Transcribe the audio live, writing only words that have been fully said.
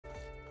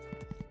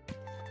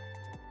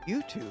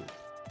YouTube,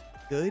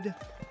 good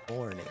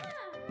morning.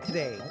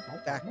 Today,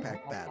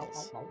 backpack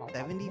battles,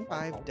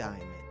 75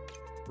 diamond,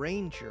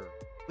 ranger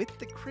with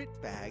the crit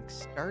bag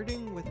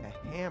starting with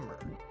a hammer.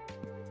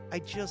 I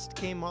just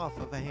came off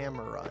of a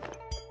hammer run.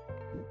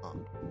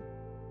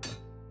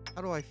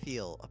 How do I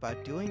feel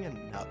about doing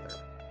another?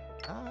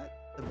 Not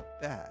the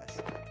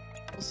best.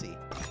 We'll see.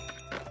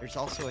 There's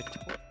also a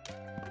toy.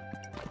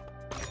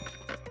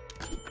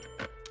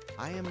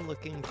 I am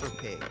looking for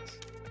pigs.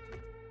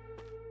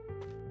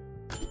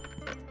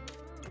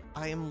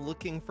 I am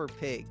looking for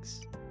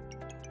pigs.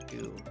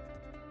 You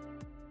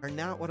are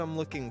not what I'm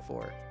looking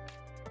for.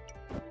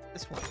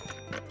 This one.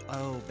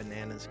 Oh,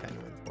 banana's kind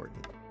of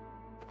important.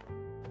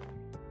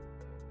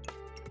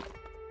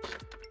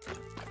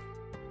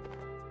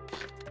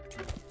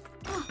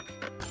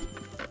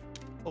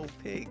 Oh,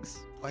 pigs.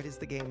 Why does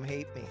the game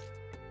hate me?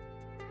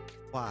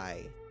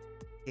 Why?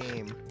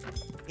 Game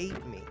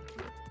hate me.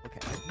 Okay,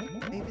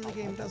 maybe the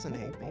game doesn't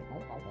hate me.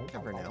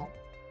 Never know.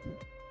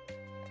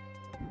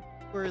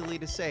 Too early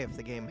to say if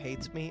the game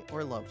hates me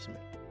or loves me.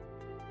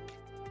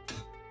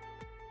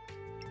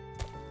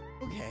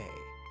 Okay,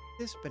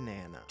 this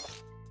banana.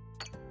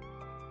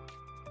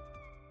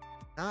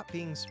 Not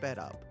being sped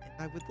up, and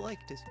I would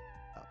like to speed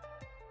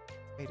up.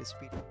 Way to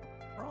speed up.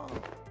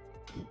 Wrong.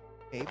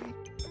 Maybe?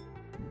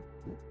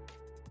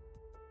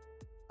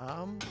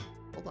 Hold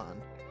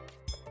on.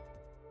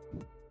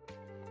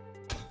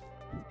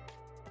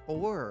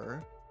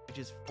 Or I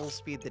just full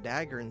speed the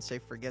dagger and say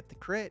forget the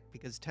crit,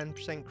 because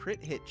 10%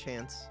 crit hit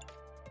chance,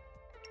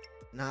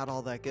 not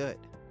all that good.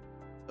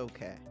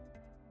 Okay.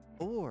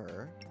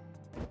 Or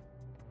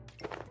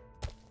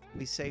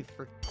we say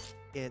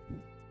forget.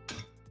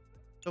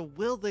 So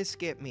will this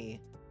get me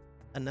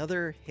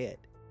another hit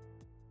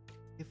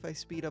if I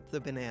speed up the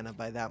banana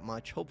by that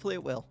much? Hopefully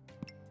it will.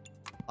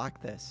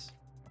 Lock this.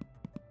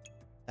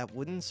 That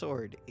wooden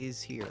sword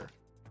is here.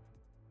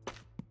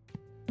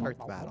 Start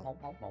the battle.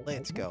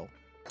 Let's go.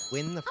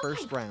 Win the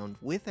first round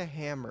with a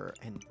hammer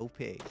and no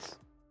pigs.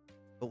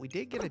 But we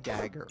did get a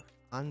dagger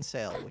on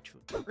sale, which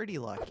was pretty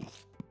lucky.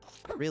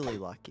 Really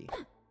lucky.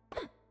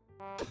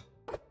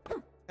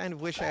 Kind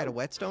of wish I had a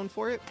whetstone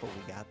for it, but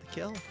we got the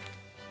kill.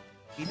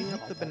 Eating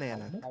up the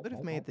banana could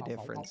have made the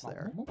difference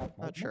there.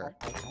 Not sure.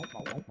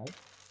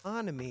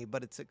 Economy,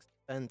 but it's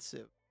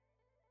expensive.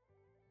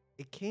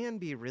 It can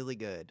be really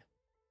good.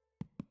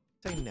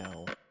 Say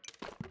no.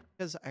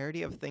 Because I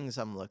already have things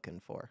I'm looking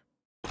for.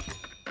 I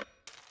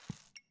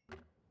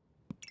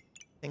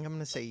think I'm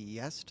going to say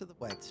yes to the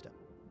whetstone,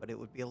 but it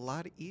would be a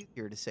lot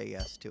easier to say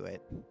yes to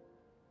it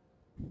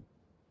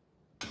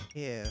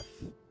if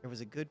there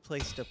was a good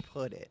place to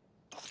put it.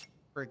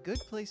 For a good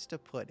place to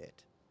put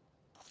it,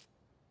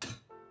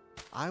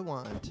 I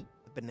want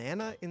the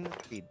banana in the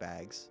feed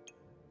bags.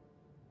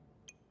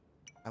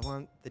 I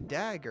want the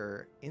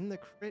dagger in the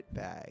crit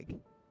bag,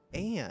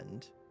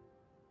 and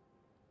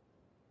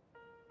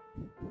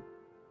I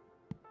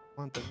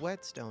want the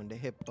whetstone to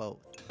hit both.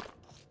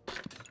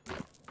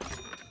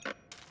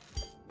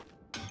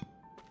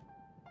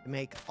 To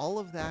make all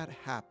of that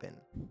happen,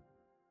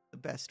 the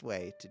best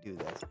way to do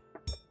this.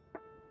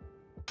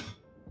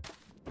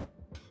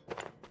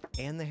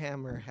 And the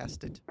hammer has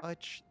to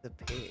touch the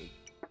pig.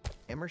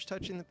 Hammer's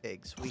touching the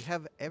pigs. We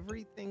have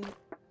everything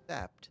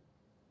except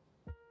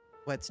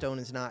whetstone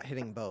is not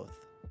hitting both.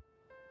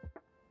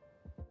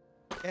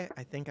 Okay,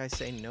 I think I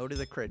say no to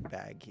the crit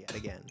bag yet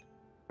again.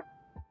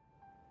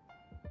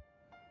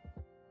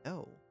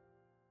 No.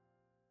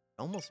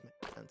 It almost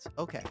makes sense.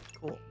 Okay,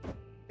 cool.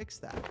 Fix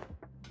that.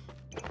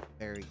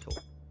 Very cool.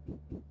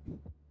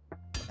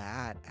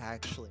 That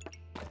actually...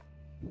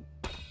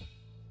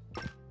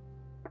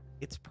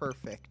 It's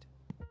perfect.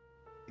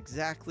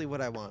 Exactly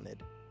what I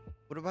wanted.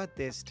 What about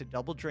this to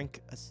double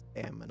drink a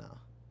stamina?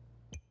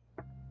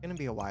 It's gonna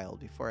be a while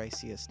before I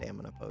see a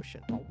stamina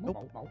potion.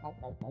 Nope.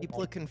 Keep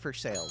looking for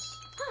sales.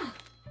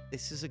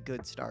 This is a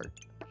good start.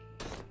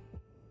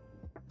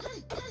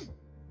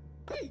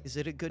 Is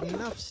it a good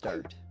enough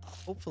start?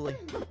 Hopefully.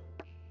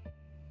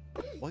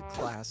 What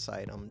class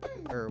item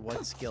or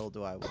what skill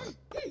do I want?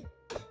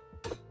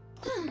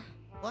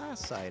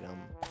 Class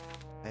item.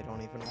 I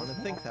don't even want to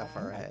think that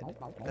far ahead.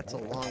 That's a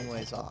long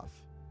ways off.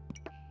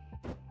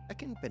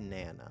 Second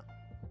banana.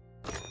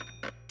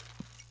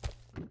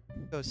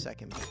 Go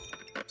second.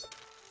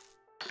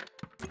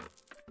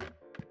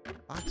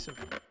 Box of...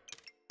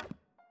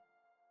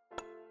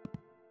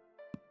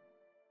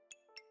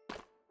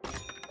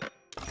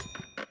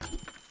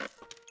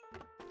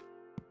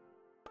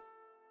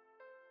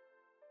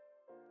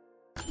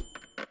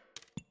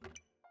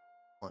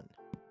 One.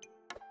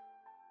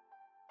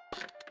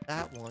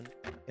 That one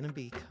gonna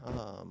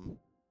become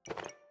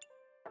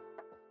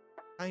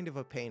kind of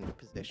a pain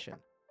position.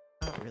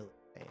 Not really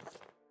a pain.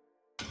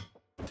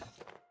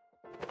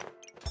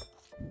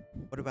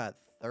 What about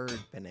third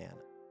banana?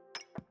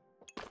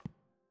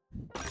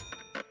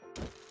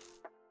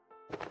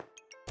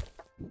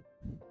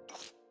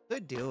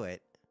 Could do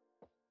it.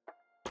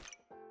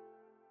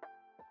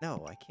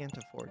 No, I can't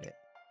afford it.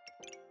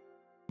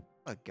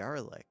 A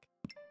garlic.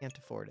 Can't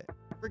afford it.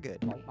 We're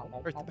good.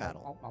 Worth the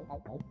battle.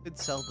 Could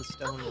sell the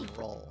stone and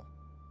roll.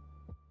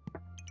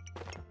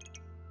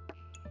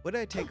 Would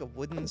I take a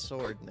wooden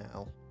sword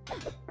now?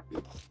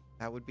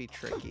 That would be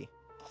tricky.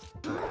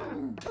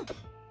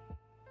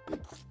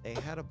 They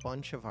had a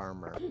bunch of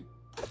armor.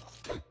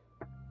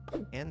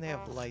 And they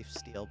have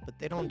lifesteal, but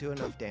they don't do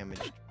enough damage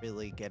to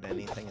really get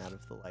anything out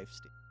of the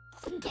lifesteal.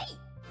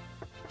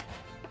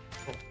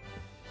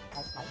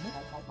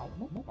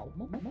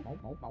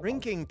 Oh.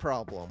 Drinking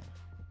problem.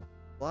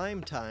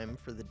 Slime time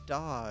for the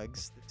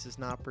dogs. This is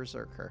not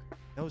Berserker.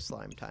 No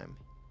slime time.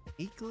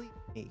 Uniquely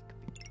unique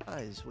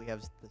because we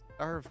have the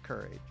Star of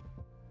Courage.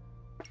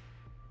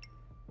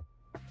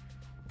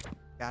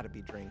 Gotta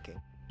be drinking.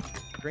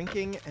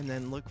 Drinking and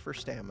then look for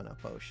stamina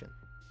potion.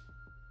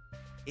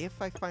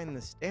 If I find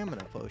the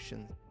stamina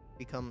potion, it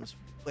becomes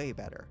way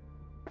better.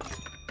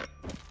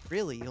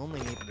 Really, you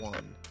only need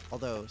one.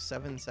 Although,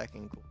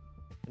 7-second cool.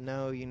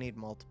 No, you need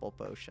multiple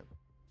potions.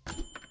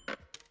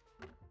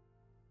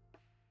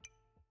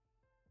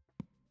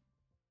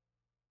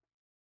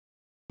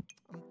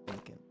 I'm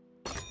thinking.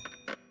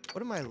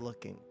 What am I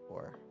looking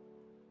for?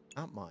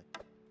 Not much.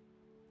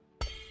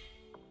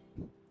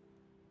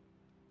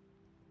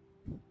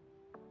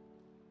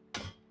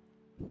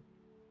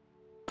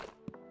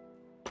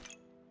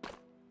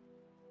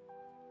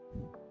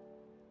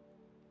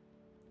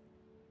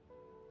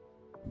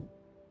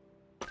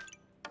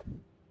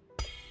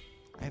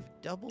 I have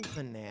double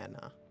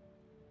banana.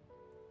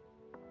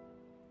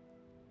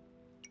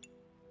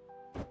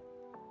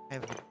 I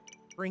have a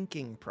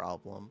drinking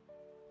problem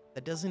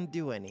that doesn't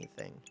do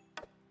anything.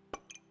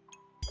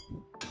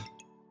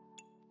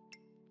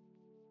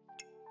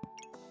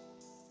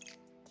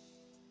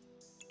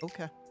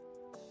 Okay.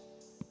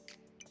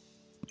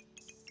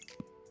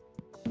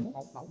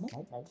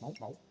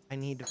 I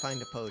need to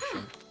find a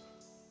potion.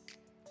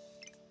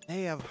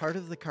 They have Heart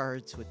of the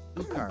Cards with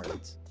 2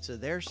 cards, so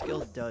their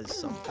skill does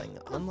something,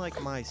 unlike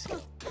my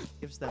skill. It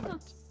gives them a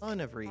ton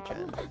of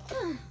regen.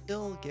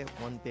 Still get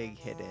one big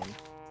hit in.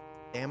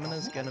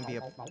 Stamina's gonna be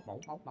a...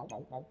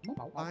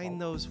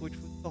 Find those, which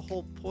was the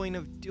whole point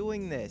of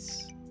doing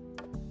this.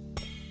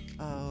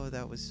 Oh,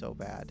 that was so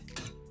bad.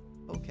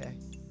 Okay,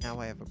 now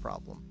I have a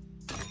problem.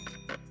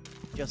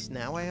 Just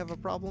now I have a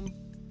problem?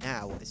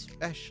 Now,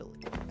 especially,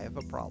 I have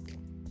a problem.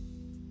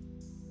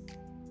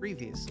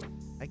 Previously,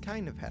 I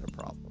kind of had a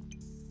problem.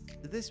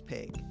 This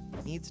pig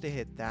needs to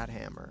hit that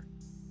hammer.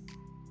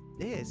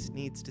 This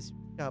needs to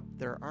speed up.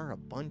 There are a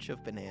bunch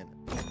of bananas.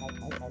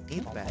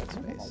 Need the bag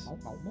space.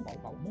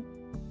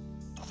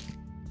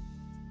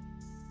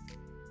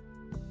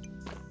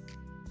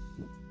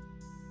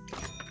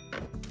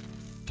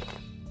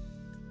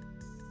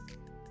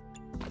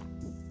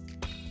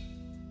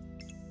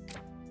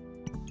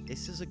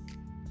 This is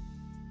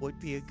would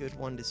be a good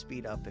one to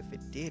speed up if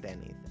it did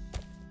anything.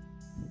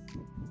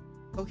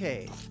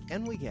 Okay,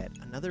 and we get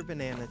another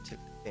banana to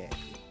pick.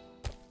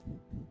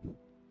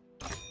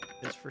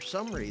 Because for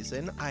some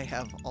reason, I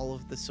have all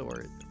of the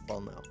sword.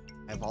 Well, no.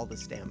 I have all the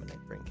stamina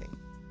drinking.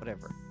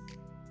 Whatever.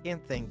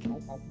 Can't think.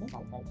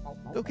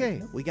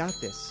 Okay, we got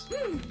this.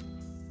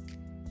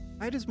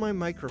 Why does my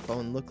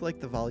microphone look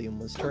like the volume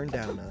was turned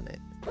down on it?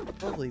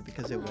 Probably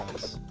because it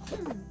was.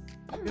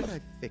 Should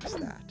I fix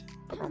that?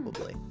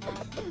 Probably.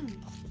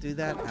 I'll do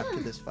that after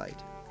this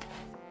fight.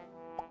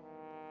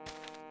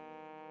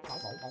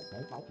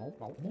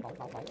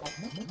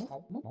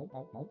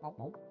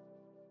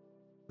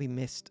 We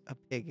missed a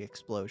pig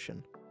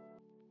explosion.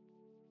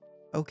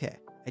 Okay,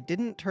 I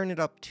didn't turn it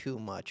up too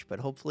much, but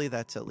hopefully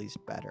that's at least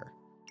better.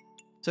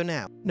 So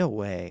now, no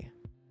way.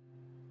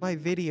 My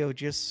video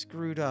just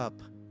screwed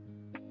up.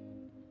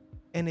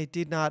 And it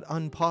did not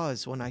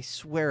unpause when I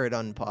swear it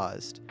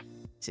unpaused.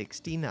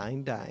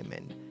 69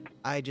 diamond.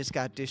 I just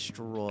got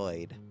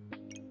destroyed.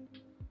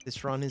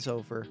 This run is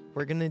over.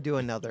 We're gonna do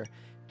another.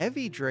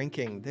 Heavy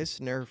drinking, this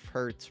nerf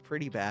hurts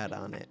pretty bad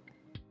on it.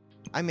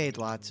 I made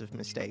lots of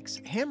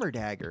mistakes. Hammer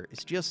dagger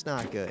is just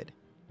not good.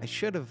 I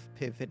should have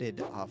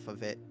pivoted off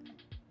of it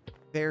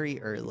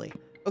very early.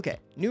 Okay,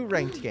 new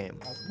ranked game.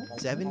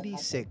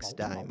 76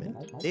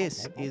 diamond.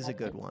 This is a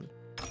good one.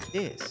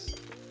 This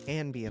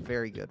can be a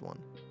very good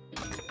one.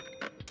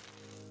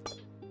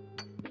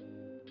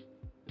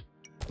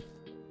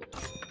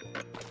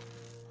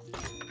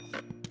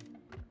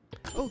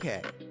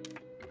 Okay,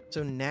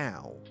 so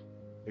now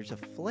there's a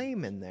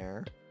flame in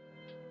there.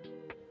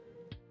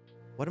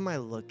 What am I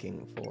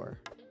looking for?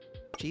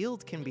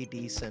 Shield can be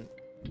decent.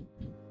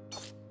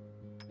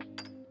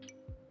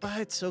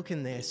 But so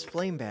can this.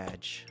 Flame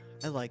badge.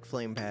 I like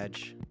flame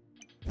badge.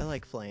 I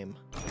like flame.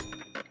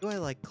 Do I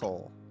like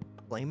coal?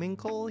 Flaming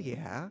coal?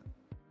 Yeah.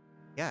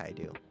 Yeah, I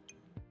do.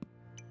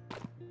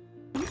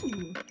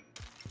 Ooh.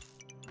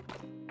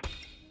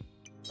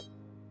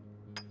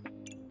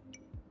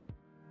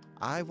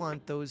 I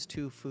want those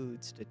 2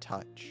 foods to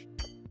touch.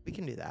 We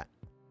can do that.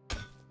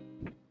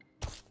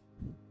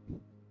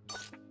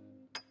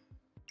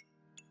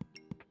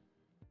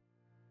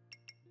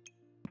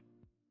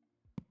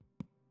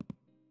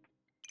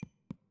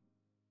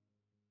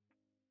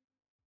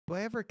 Do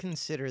I ever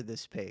consider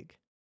this pig?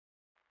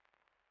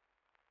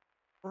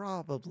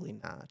 Probably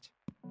not.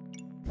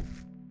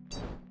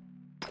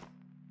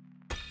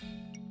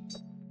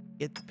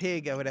 Get the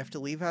pig, I would have to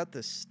leave out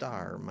the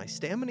star. My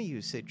stamina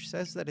usage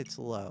says that it's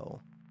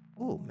low.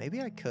 Ooh,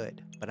 maybe I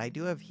could, but I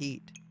do have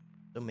heat,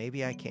 so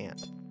maybe I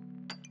can't.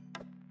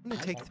 I'm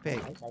gonna take the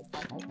pig.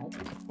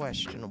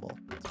 Questionable.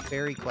 It's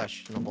very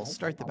questionable.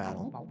 Start the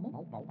battle.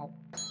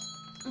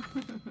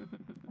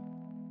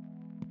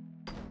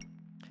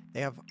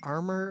 They have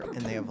armor,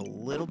 and they have a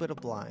little bit of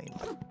blind.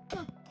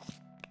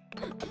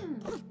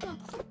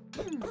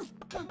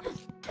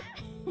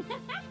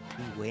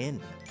 We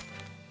win.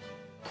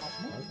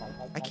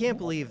 I can't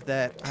believe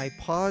that I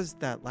paused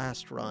that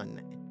last run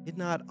and did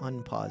not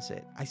unpause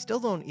it. I still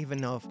don't even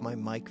know if my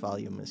mic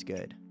volume is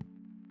good.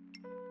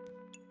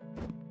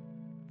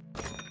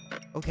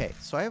 Okay,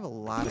 so I have a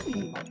lot of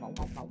heat.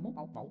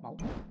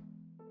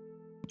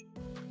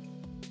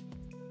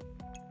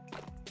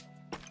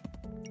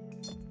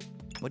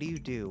 What do you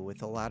do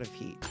with a lot of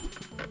heat?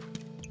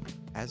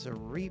 As a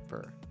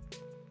reaper.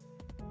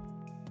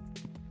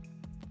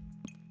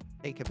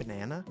 Take a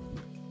banana.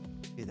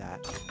 Do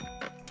that.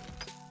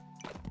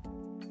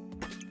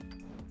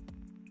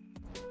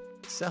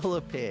 Sell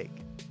a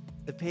pig.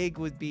 The pig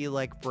would be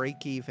like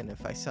break even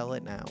if I sell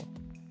it now.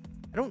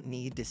 I don't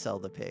need to sell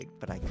the pig,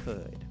 but I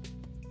could.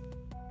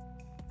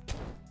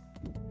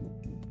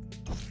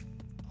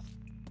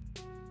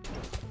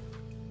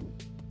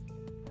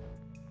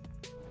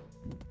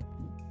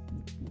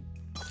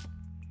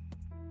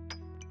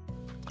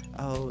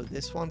 Oh,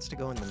 this wants to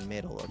go in the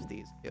middle of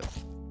these two.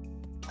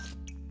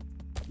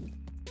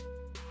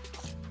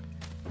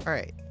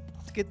 Alright,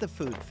 let's get the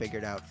food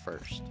figured out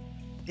first.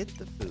 Get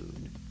the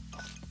food.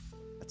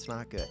 That's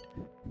not good.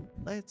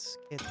 Let's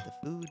get the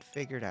food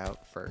figured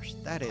out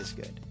first. That is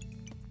good.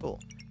 Cool.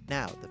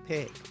 Now, the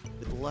pig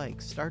would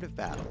like start of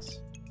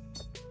battles.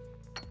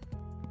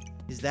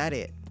 Is that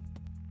it?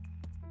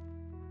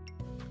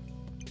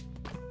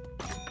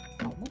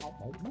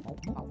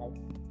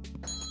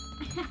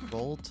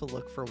 Roll to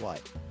look for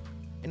what?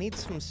 I need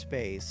some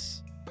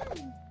space.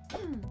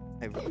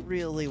 I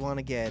really want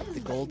to get the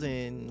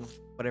golden,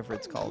 whatever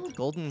it's called, the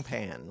golden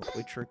pan,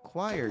 which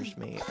requires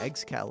me,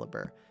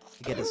 Excalibur,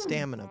 to get a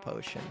stamina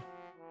potion.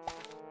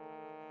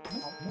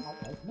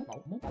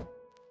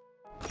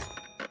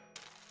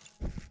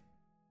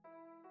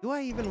 Do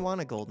I even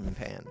want a golden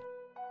pan?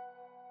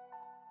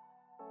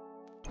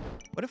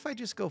 What if I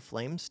just go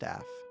flame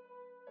staff?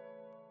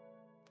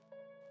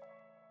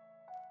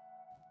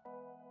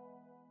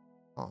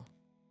 Oh.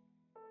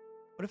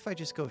 What if I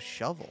just go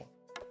shovel?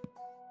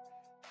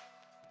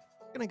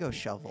 I'm gonna go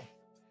shovel.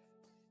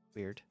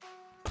 Weird.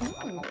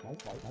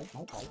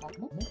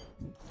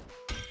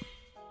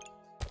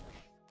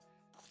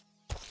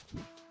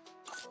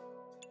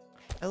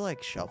 I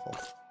like shovel.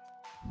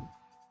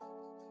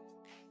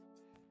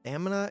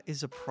 Stamina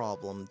is a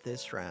problem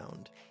this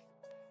round.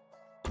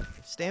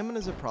 If stamina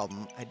is a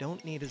problem, I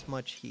don't need as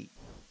much heat.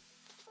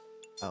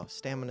 Oh,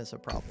 stamina is a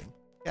problem.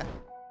 Yeah.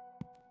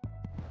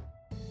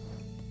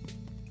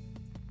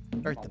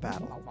 Start the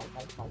battle.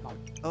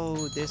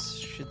 Oh, this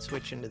should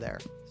switch into there.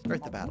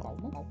 Start the battle.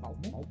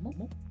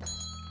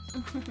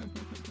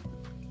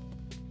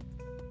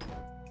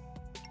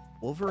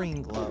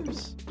 Wolverine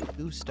gloves.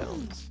 2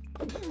 stones.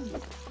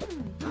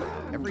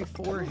 Every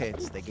 4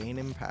 hits, they gain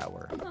in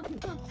power.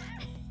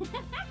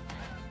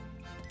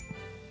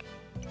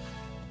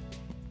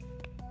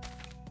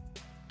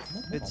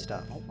 Good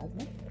stuff.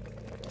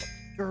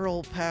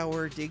 Girl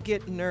power did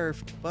get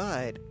nerfed,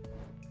 but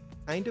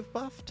kind of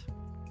buffed.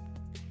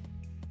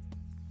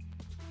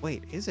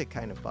 Wait, is it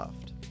kind of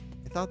buffed?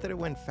 I thought that it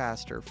went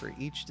faster for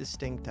each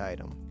distinct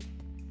item.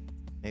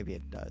 Maybe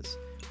it does.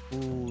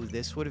 Ooh,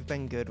 this would have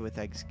been good with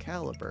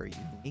Excalibur.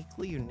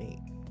 Uniquely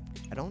unique.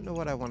 I don't know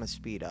what I want to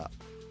speed up.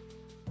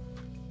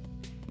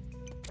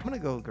 I'm gonna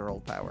go girl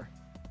power.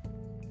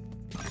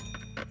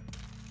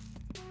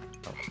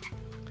 Oh.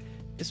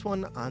 This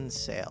one on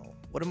sale.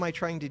 What am I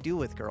trying to do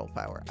with girl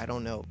power? I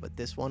don't know, but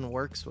this one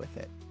works with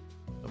it.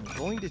 So I'm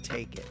going to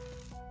take it.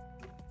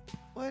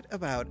 What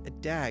about a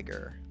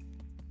dagger?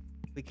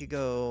 We could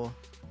go...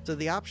 So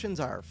the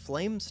options are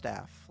flame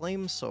staff,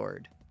 flame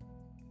sword.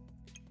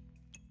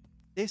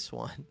 This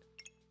one.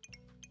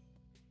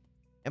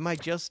 Am I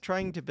just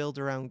trying to build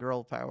around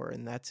girl power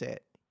and that's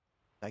it?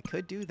 I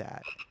could do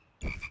that.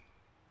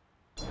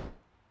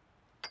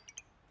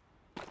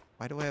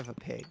 Why do I have a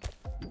pig?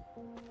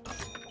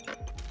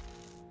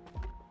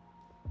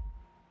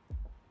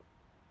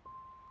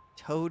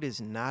 Toad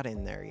is not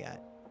in there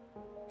yet.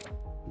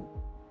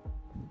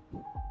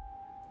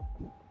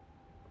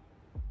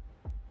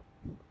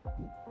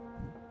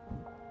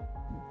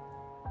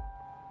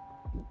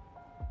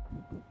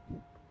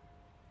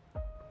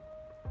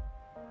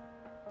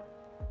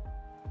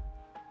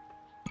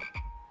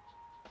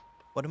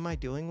 What am I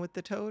doing with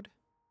the toad?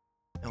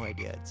 No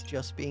idea. It's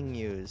just being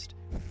used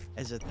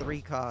as a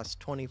 3-cost,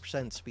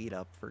 20% speed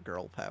up for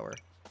girl power.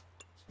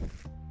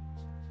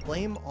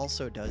 Flame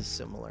also does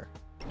similar.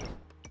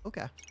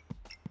 Okay.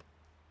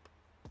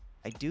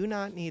 I do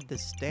not need the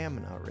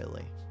stamina,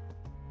 really.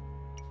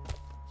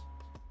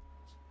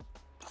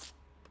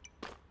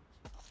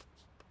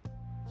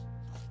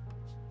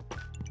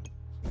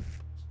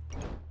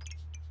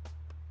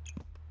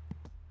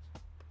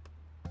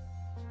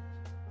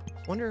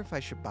 Wonder if I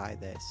should buy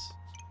this.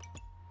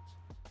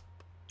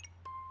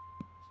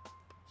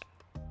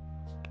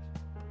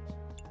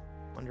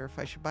 Wonder if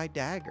I should buy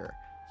dagger.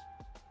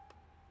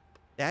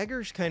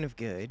 Dagger's kind of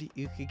good.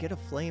 You could get a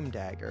flame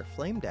dagger.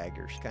 Flame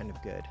dagger's kind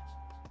of good.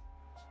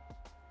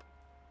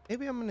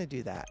 Maybe I'm gonna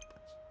do that.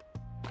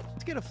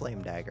 Let's get a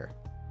flame dagger.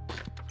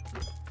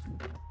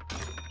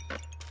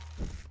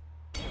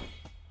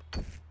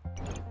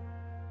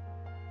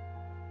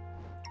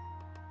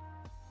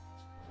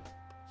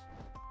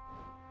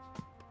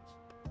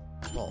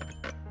 Well,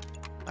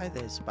 buy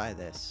this, buy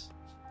this.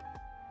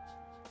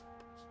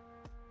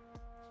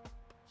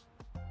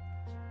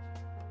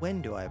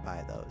 When do I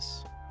buy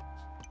those?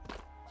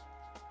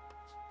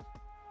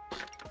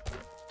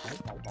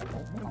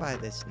 I'm gonna buy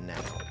this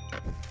now.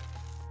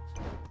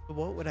 So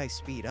what would I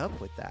speed up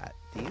with that?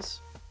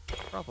 These?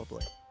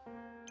 Probably.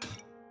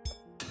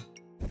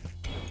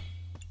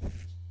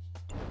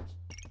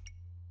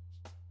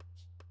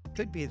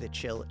 Could be the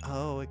chill.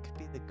 Oh, it could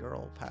be the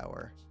girl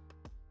power.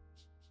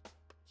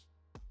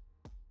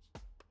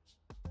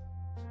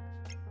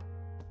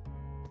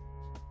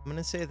 I'm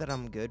gonna say that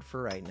I'm good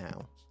for right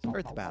now.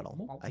 Start the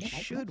battle. I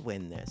should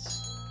win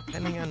this,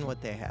 depending on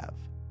what they have.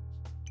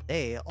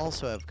 They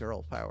also have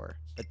girl power,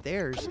 but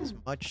theirs is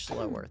much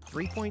slower.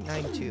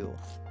 3.92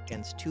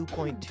 against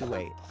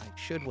 2.28. I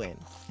should win.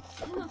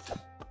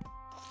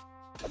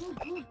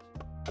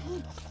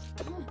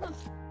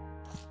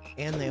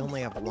 And they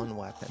only have one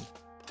weapon.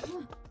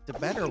 It's a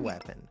better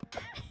weapon.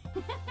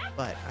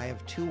 But I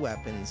have two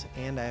weapons,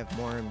 and I have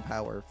more in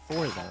power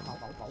for them,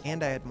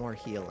 and I had more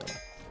healing.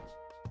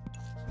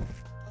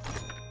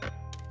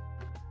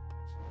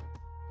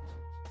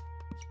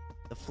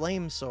 The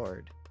flame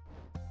sword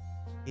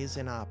is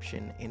an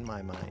option in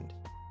my mind.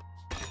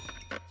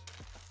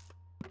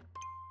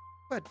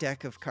 What about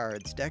deck of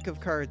cards? Deck of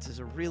cards is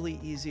a really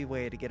easy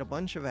way to get a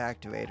bunch of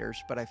activators,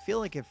 but I feel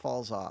like it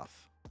falls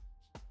off.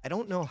 I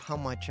don't know how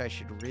much I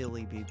should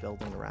really be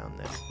building around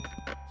this.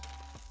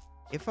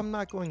 If I'm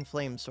not going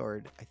flame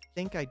sword, I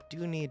think I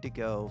do need to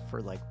go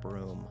for like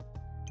broom.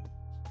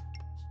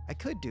 I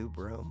could do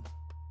broom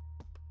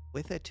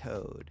with a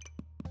toad.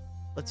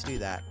 Let's do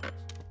that.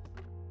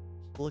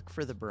 Look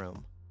for the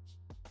broom.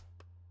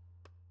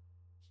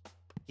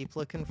 Keep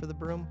looking for the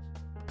broom.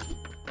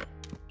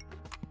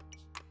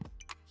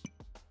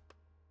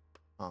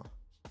 Oh.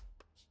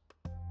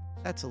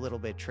 That's a little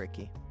bit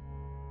tricky.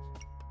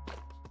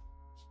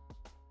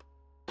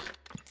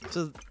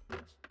 So,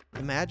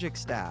 the magic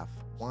staff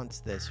wants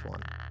this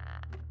one.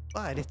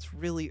 But it's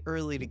really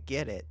early to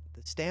get it.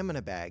 The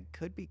stamina bag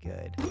could be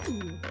good.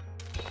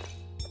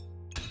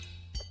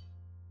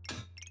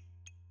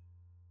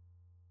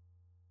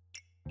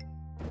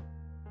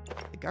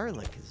 The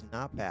garlic is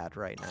not bad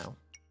right now.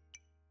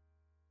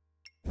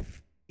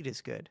 It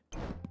is good.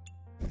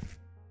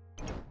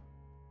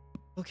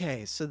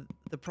 Okay, so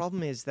the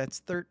problem is that's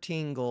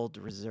 13 gold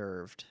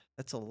reserved.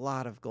 That's a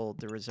lot of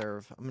gold to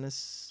reserve. I'm gonna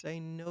say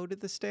no to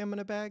the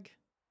stamina bag.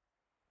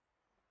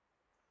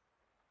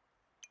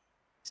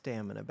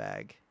 Stamina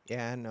bag.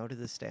 Yeah, no to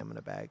the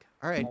stamina bag.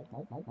 Alright,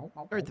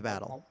 start the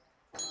battle.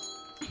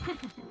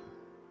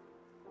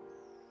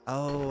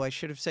 Oh, I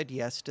should have said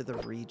yes to the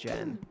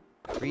regen.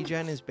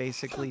 Regen is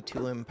basically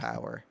 2 in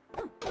power.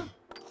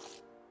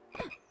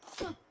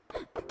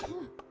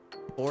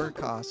 4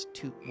 cost,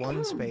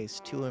 1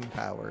 space, 2 in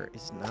power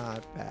is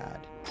not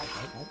bad.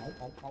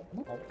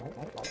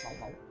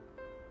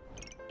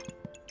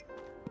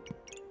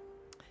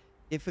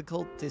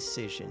 Difficult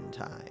decision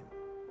time.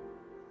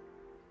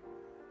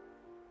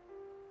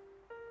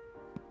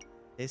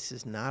 This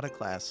is not a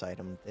class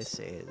item, this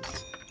is.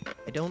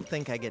 I don't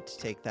think I get to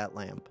take that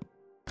lamp.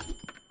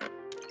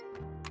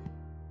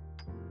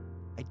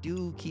 I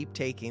do keep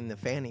taking the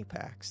fanny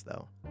packs,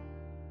 though.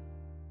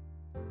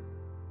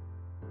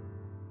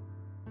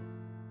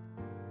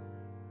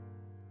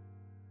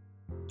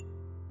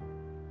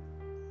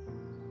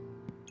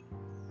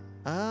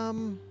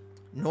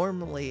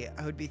 Normally,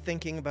 I would be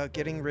thinking about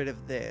getting rid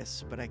of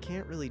this, but I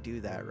can't really do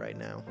that right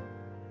now.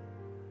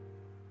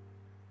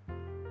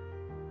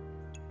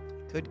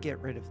 Could get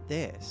rid of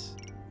this.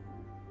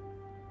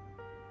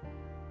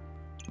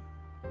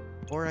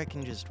 Or I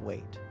can just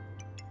wait.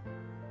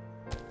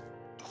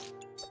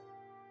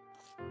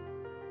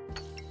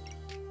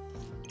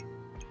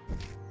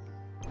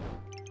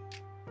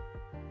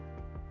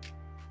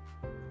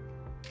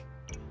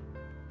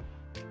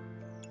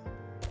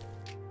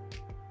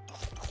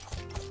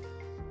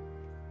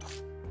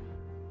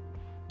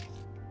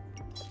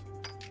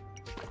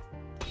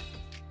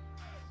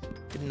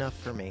 Good enough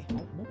for me.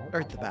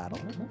 Start the battle.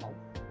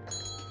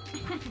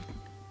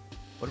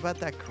 What about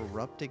that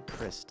corrupted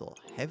crystal?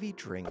 Heavy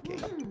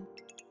drinking.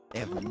 They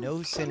have no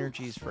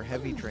synergies for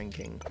heavy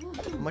drinking.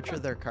 How much are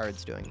their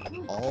cards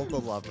doing? All the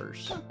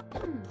lovers.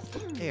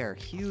 They are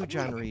huge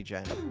on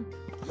regen.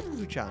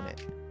 Huge on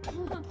it.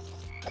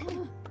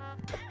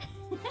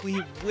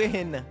 We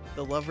win!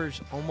 The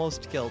lovers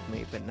almost killed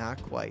me, but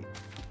not quite.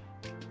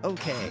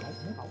 Okay,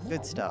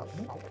 good stuff.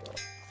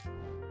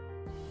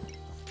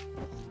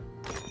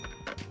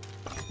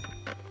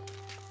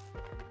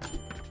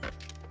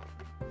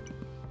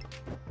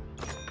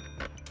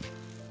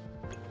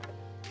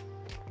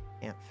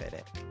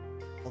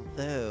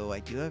 Although, I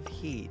do have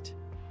heat.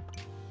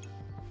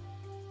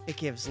 It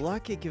gives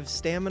luck, it gives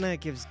stamina,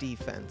 it gives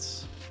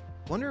defense.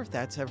 Wonder if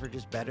that's ever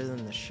just better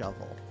than the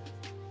shovel.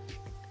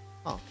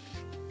 Oh,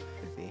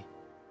 could be.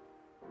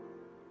 I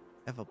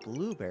have a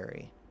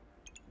blueberry.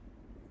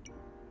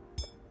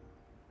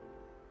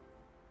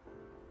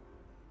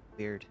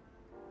 Weird.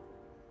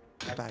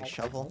 Buy a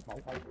shovel.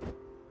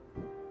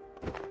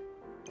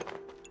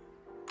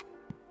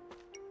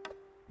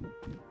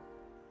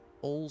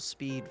 Full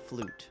speed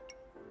flute.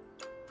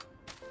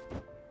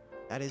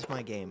 That is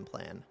my game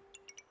plan.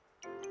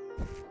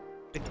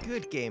 A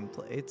good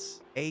gameplay.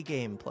 It's a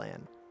game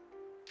plan.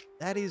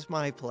 That is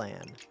my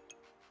plan.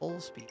 Full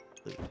speed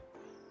flute.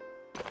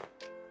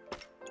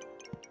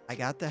 I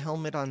got the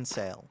helmet on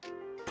sale.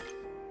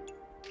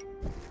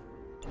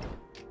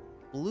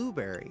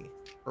 Blueberry.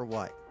 For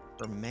what?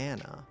 For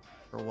mana.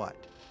 For what?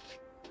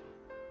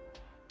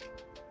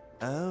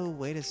 Oh,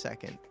 wait a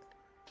second.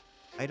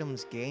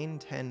 Items gain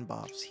 10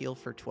 buffs, heal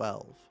for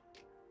 12.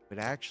 Would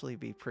actually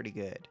be pretty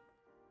good.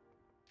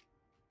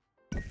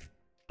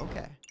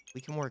 Okay,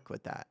 we can work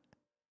with that.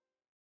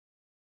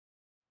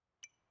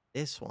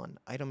 This one,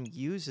 item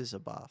uses a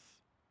buff.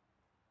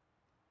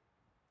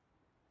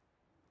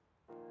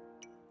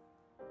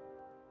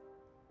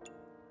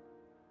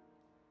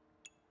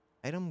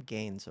 Item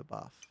gains a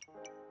buff.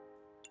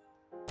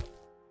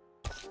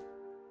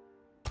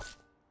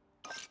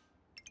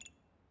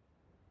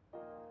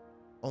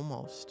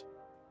 Almost.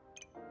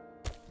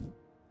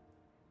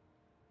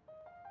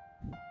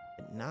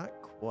 But not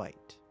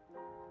quite.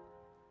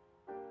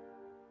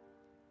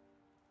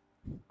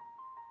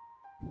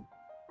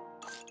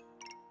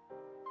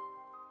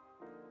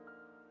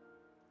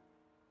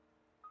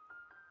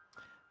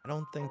 I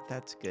don't think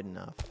that's good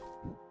enough.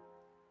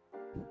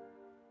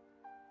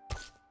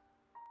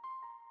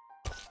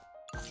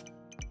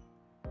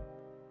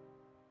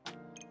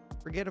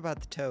 Forget about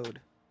the toad.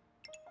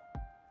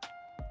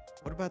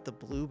 What about the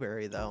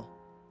blueberry, though?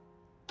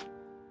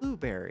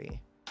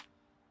 Blueberry.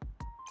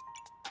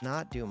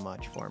 Not do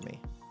much for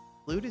me.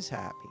 Flute is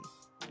happy.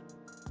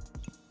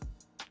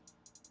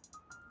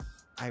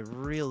 I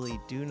really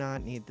do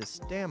not need the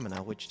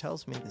stamina, which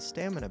tells me the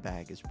stamina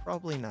bag is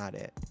probably not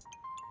it.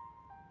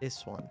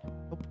 This one.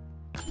 Nope.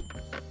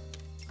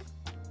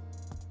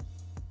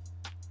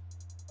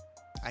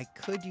 I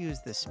could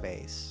use the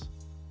space.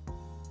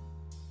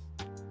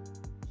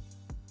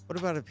 What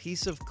about a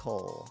piece of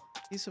coal?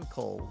 Piece of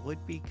coal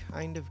would be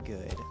kind of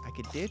good. I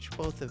could ditch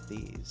both of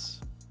these.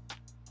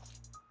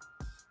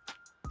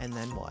 And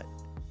then what?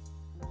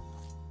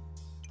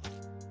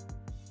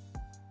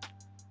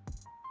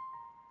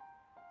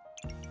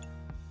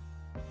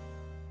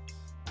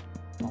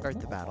 Start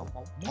the battle.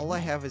 All I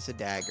have is a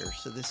dagger,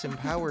 so this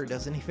empower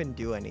doesn't even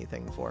do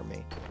anything for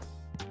me.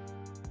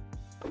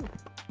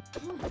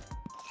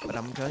 But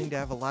I'm going to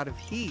have a lot of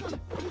heat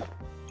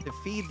to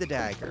feed the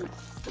dagger.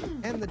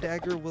 And the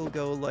dagger will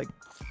go, like,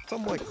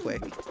 somewhat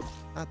quick.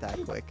 Not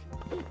that quick.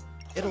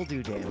 It'll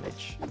do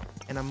damage.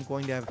 And I'm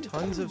going to have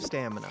tons of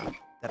stamina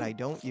that I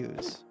don't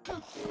use.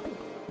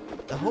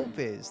 The hope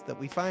is that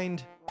we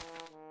find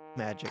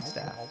magic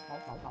staff.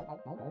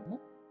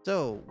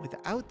 So,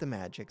 without the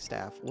magic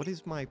staff, what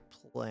is my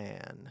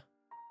plan?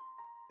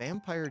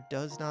 Vampire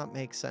does not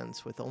make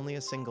sense with only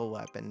a single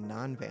weapon,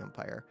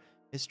 non-vampire.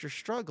 Mr.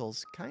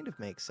 Struggles kind of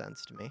makes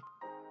sense to me.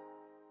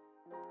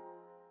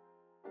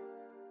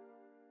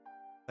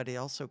 But it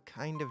also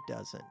kind of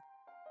doesn't.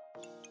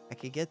 I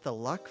could get the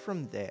luck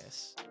from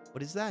this. What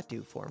does that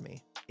do for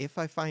me? If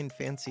I find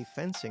fancy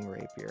fencing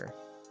rapier.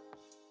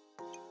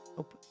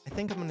 Nope, I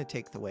think I'm gonna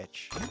take the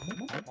witch.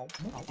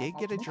 I did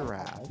get a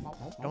giraffe.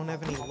 I don't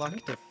have any luck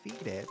to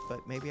feed it,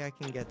 but maybe I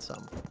can get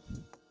some.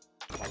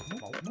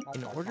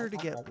 In order to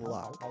get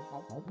luck,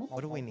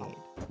 what do we need?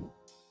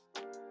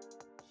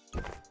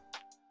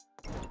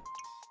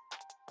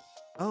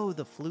 Oh,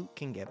 the flute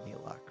can get me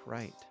luck,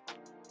 right.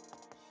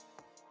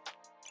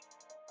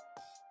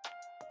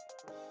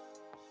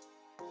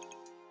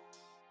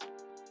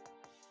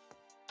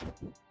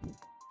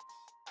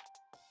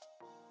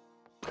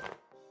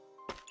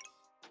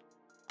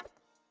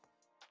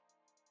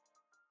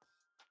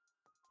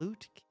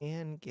 Flute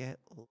can get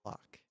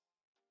luck.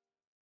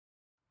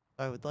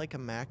 I would like a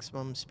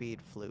maximum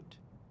speed flute.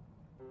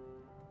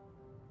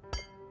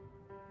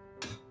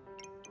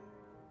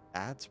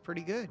 That's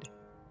pretty good.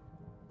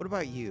 What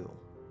about you?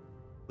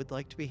 Would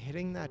like to be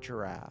hitting that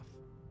giraffe.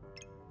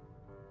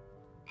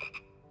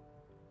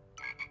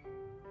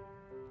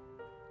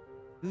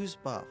 Who's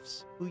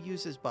buffs? Who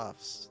uses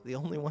buffs? The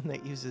only one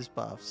that uses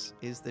buffs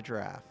is the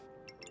giraffe.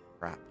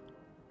 Crap.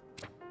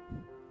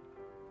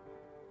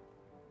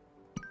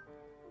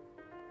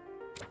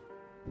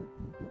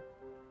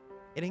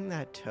 Hitting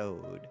that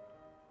toad.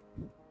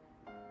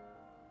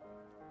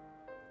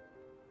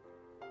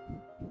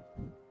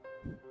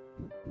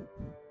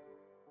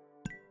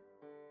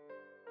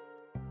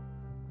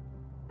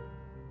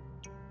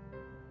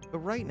 But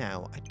right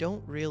now, I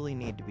don't really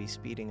need to be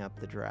speeding up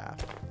the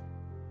draft.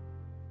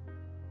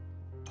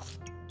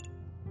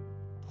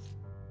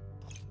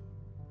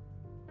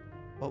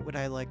 What would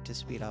I like to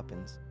speed up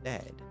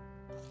instead?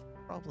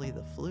 Probably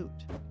the flute.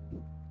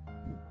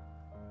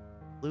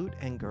 Flute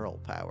and girl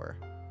power.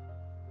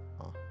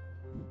 Huh.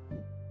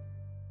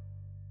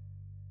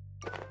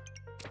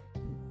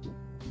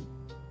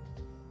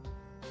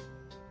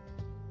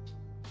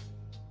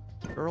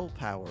 Girl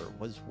power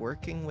was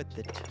working with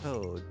the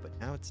toad, but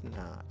now it's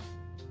not.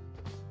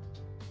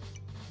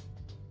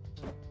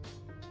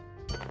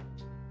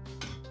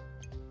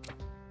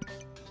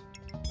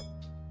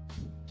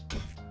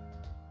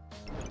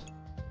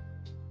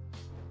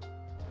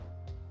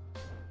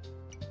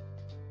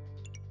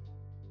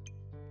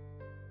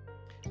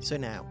 So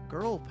now,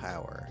 girl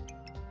power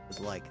is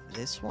like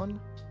this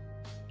one,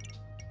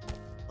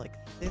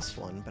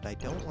 but I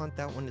don't want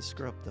that one to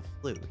screw up the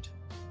flute.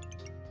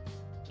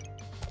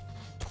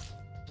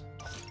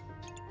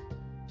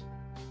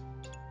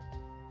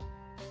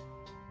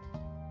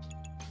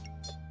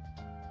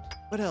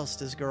 What else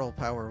does girl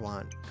power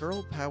want?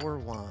 Girl power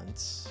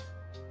wants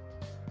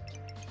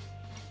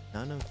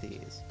none of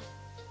these.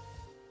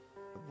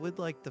 I would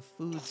like the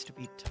foods to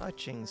be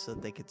touching so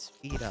they could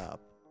speed up.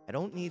 I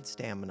don't need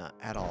stamina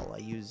at all. I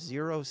use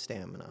 0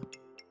 stamina.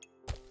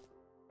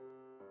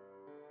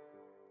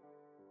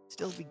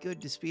 Still be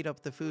good to speed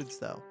up the foods,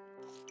 though.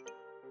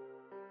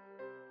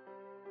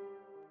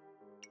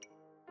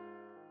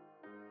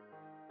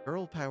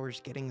 Girl power's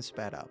getting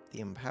sped up. The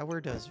empower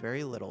does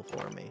very little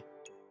for me.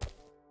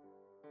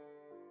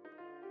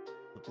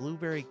 The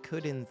blueberry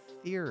could, in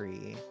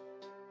theory,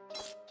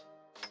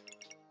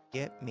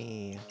 get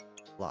me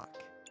luck.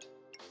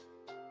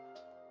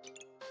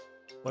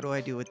 What do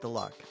I do with the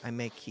luck? I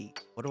make heat.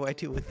 What do I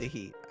do with the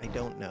heat? I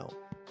don't know.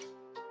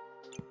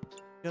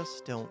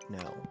 Just don't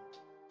know.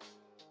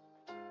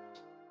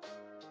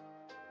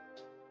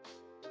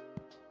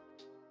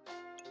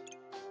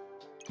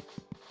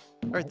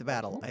 Start the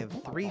battle. I have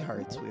 3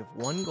 hearts. We have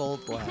 1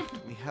 gold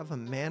left. We have a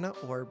mana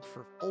orb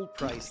for full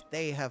price.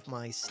 They have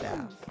my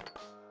staff.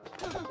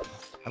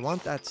 I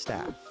want that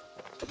staff.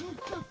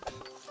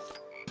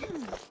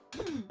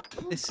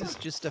 This is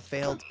just a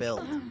failed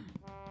build.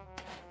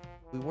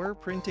 We were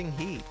printing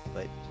heat,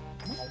 but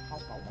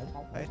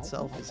by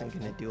itself isn't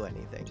going to do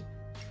anything.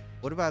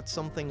 What about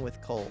something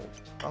with cold?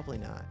 Probably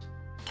not.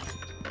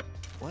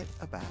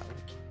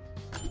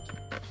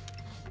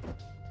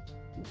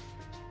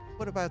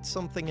 What about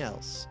something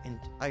else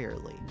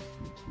entirely?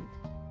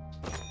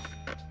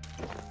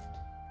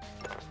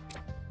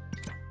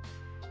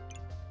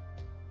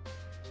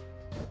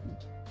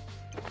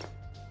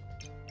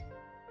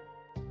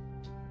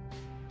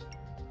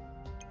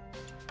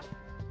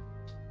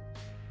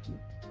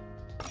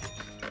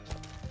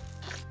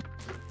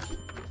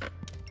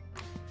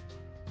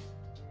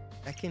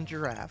 Second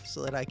giraffe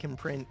so that I can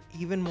print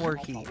even more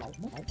heat.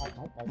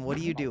 And what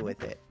do you do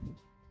with it?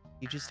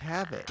 You just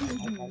have it.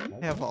 You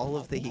have all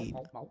of the heat.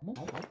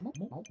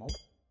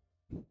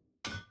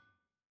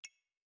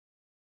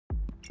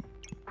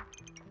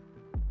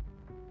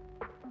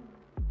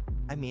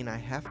 I mean, I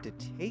have to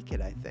take it,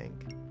 I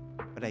think.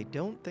 But I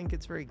don't think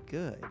it's very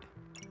good.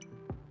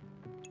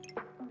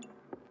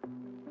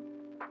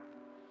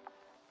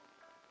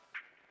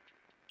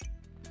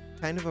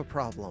 Kind of a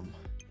problem.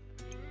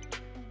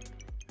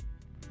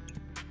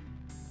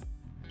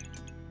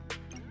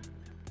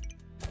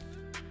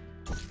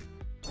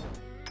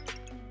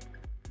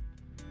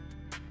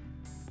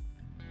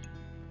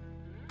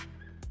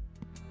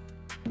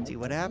 See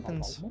what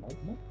happens.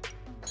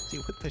 See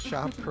what the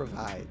shop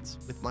provides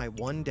with my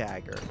 1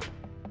 dagger.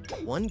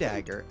 1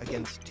 dagger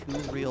against 2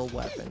 real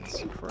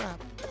weapons.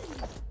 Crap.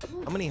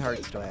 How many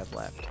hearts do I have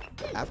left?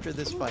 After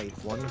this fight,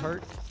 1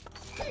 heart?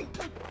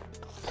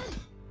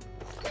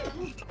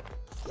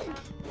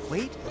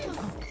 Wait.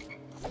 Oh.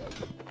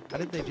 How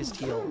did they just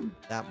heal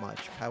that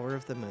much? Power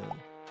of the moon.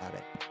 Got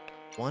it.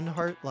 1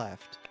 heart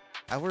left.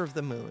 Power of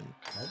the moon.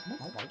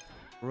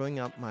 Brewing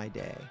up my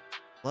day.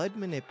 Blood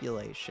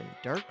manipulation.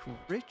 Dark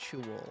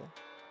ritual.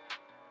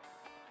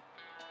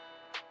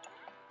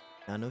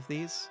 None of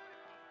these?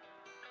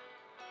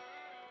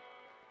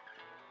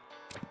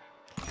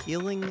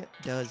 Healing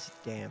does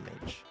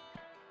damage.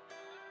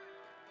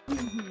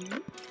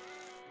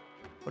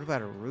 What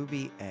about a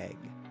ruby egg?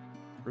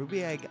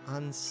 Ruby egg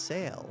on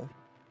sale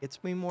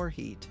gets me more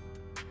heat.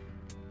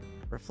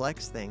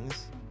 Reflects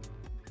things.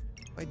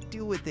 What do I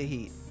do with the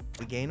heat?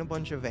 We gain a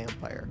bunch of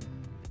vampire.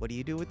 What do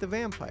you do with the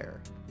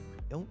vampire?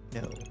 Don't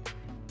know.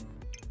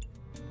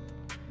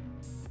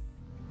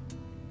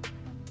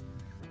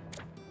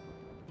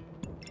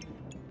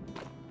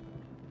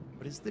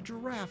 What does the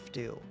giraffe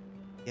do?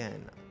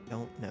 Again, I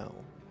don't know.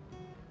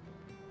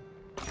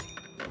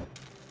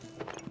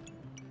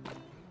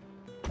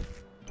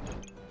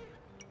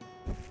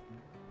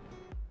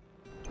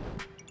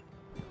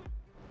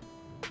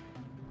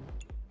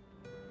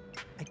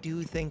 I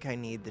do think I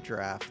need the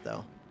giraffe,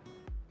 though.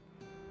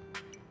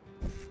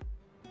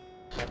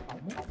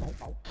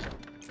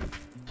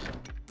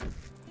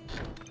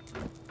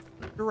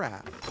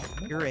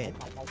 Giraffe, you're in.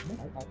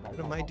 What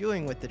am I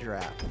doing with the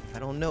giraffe? I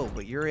don't know,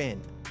 but you're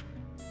in.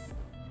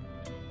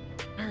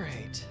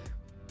 Alright.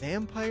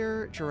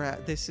 Vampire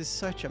giraffe. This is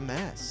such a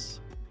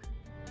mess.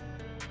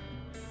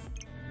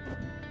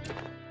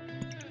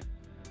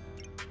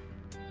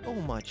 So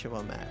much of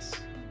a mess.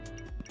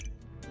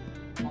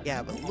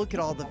 Yeah, but look at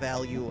all the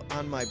value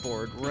on my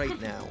board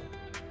right now.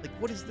 Like,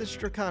 what is this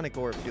Draconic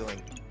Orb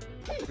doing?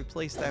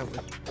 Replace that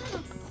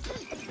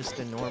with just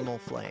a normal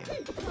flame.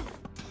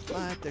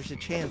 But there's a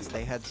chance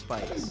they had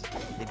spikes.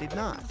 They did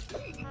not.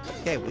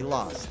 Okay, we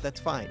lost. That's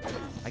fine.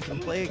 I can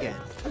play again.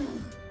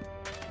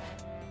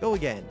 Go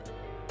again.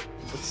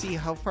 Let's see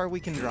how far we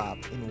can drop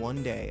in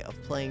one day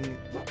of playing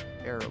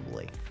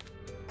terribly.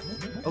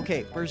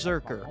 Okay,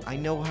 Berserker. I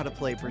know how to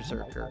play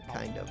Berserker,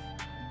 kind of.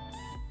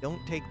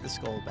 Don't take the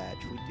skull badge.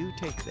 We do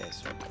take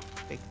this.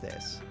 We take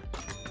this.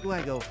 Do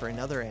I go for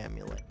another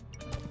amulet?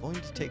 I'm going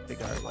to take the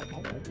garlic.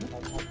 I'm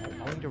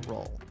going to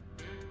roll.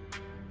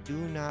 Do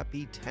not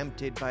be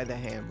tempted by the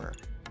hammer.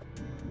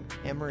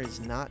 Hammer is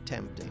not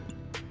tempting.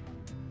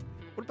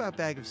 What about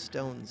Bag of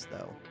Stones,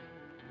 though?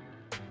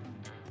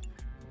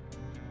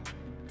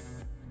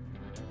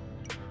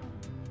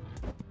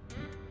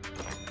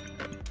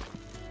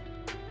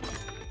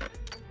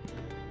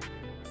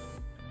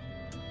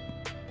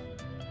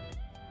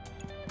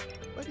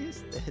 What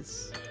is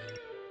this?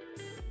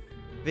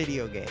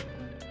 Video game.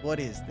 What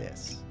is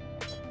this?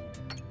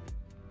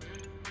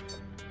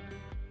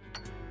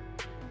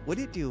 Would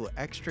it do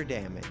extra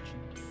damage?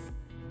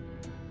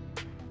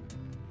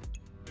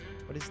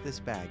 What does this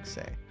bag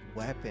say?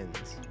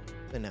 Weapons.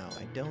 But no,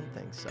 I don't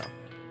think so.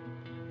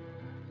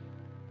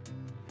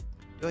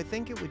 Do I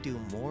think it would do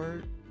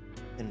more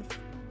than...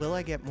 Will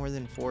I get more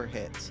than 4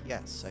 hits?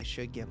 Yes, I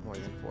should get more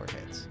than 4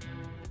 hits.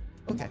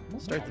 Okay,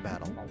 start the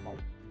battle.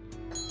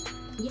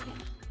 Yeah.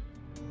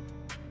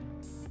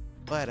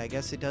 But I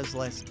guess it does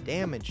less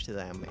damage to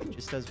them. It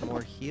just does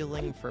more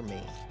healing for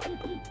me.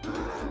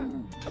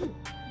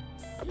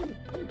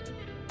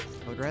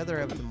 I would rather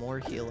have the more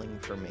healing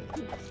for me.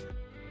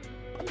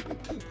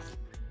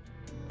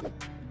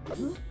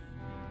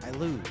 I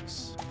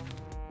lose.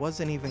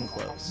 Wasn't even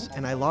close.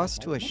 And I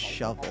lost to a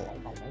shovel.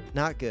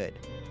 Not good.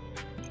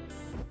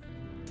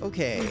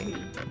 Okay.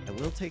 I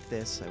will take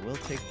this. I will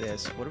take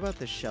this. What about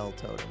the shell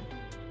totem?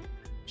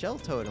 Shell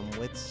totem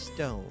with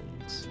stones.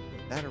 Is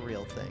that a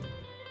real thing?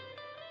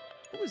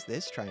 What was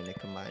this trying to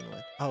combine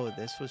with? Oh,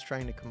 this was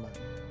trying to combine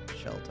with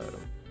shell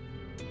totem.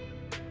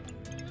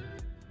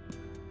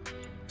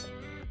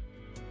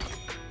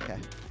 Okay.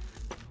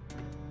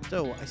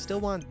 So, I still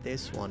want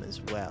this one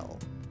as well.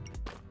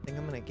 I think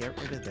I'm gonna get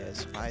rid of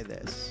this, buy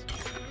this.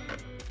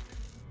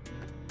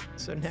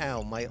 So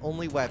now, my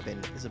only weapon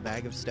is a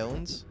bag of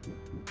stones.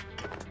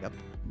 Yep.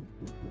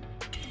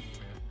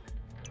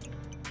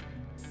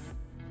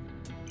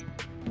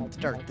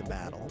 Start the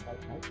battle.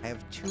 I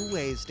have 2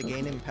 ways to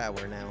gain in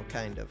power now,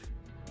 kind of.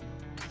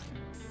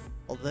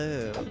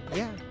 Although,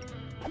 yeah.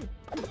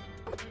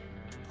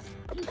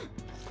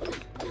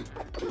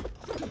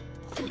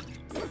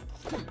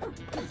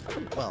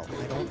 Well,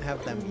 I don't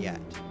have them yet,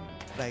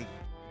 but I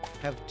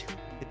have 2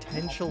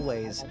 potential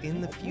ways in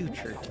the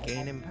future to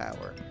gain in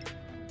power.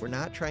 We're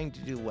not trying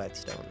to do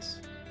whetstones.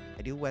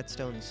 I do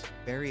whetstones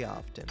very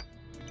often.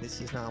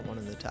 This is not one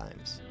of the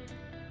times.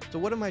 So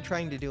what am I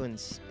trying to do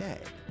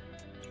instead?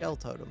 Shell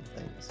totem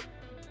things.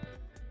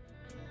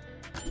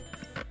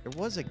 There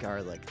was a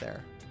garlic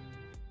there.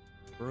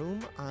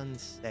 Broom on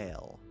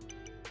sale.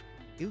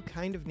 You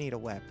kind of need a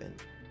weapon.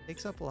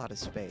 Takes up a lot of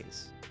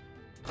space.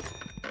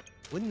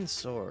 Wooden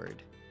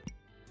sword.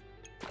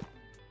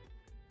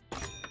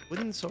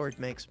 Wooden sword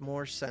makes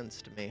more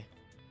sense to me.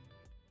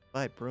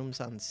 But broom's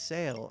on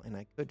sale and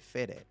I could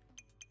fit it.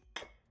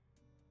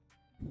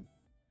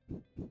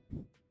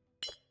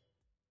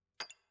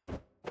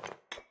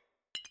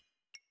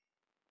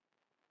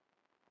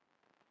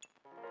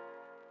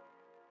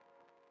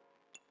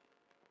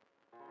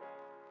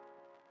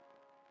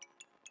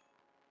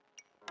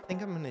 I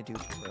think I'm gonna do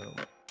broom.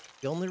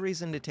 The only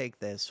reason to take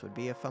this would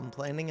be if I'm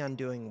planning on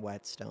doing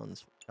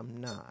whetstones, which I'm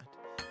not.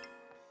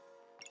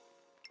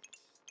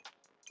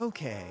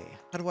 Okay,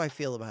 how do I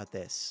feel about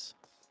this?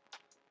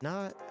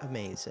 Not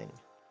amazing.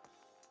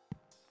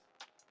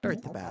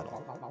 Start the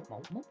battle.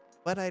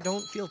 But I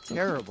don't feel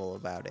terrible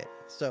about it,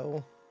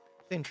 so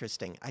it's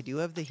interesting. I do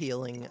have the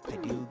healing, I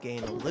do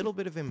gain a little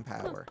bit of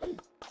empower.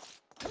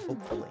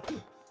 Hopefully.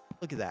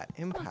 Look at that,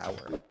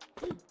 empower.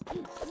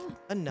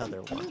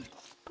 Another one.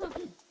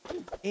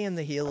 And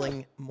the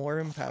healing, more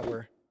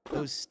empower.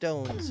 Those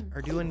stones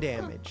are doing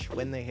damage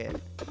when they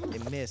hit. They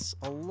miss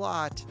a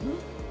lot.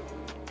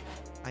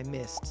 I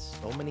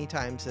missed so many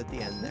times at the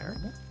end there.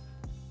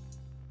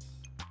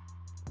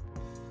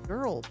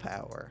 Girl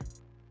power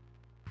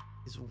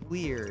is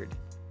weird.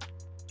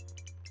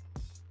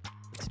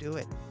 Let's do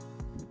it.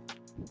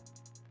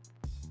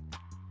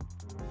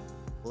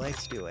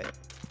 Let's do it.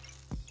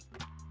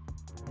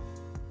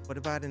 What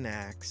about an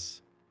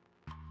axe?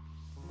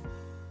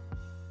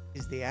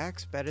 Is the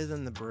axe better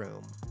than the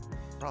broom?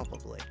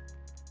 Probably.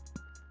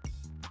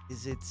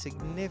 Is it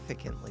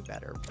significantly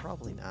better?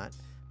 Probably not.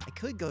 I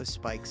could go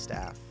spike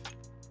staff.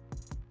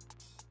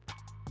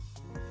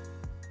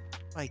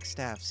 Spike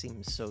staff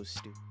seems so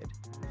stupid.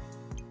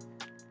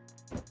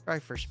 Try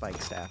for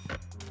spike staff.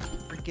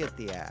 Forget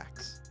the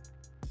axe.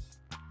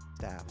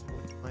 Staff,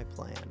 what's my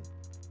plan?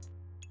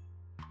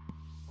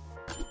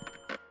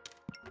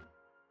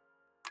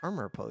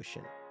 Armor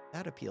potion.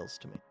 That appeals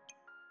to me.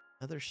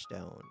 Another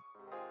stone.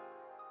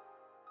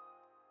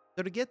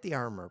 So to get the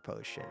armor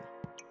potion,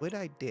 would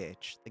I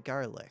ditch the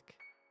garlic?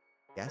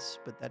 Yes,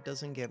 but that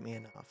doesn't get me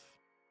enough.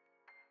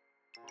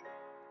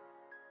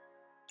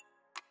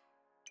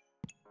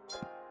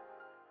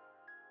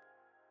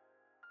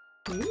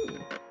 Ooh.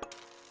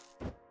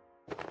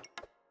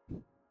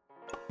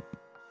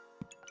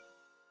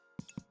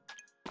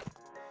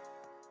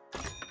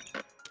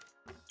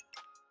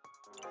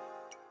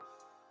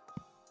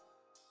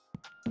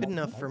 Good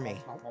enough for me.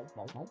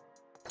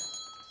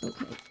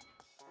 Okay.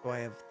 So I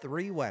have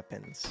 3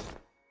 weapons.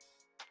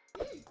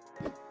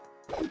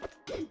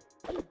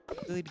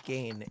 Could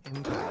gain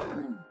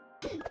empower.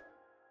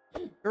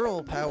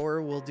 Girl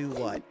power will do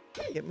what?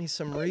 Get me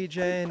some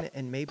regen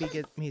and maybe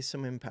get me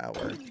some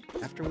empower.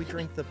 After we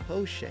drink the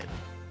potion.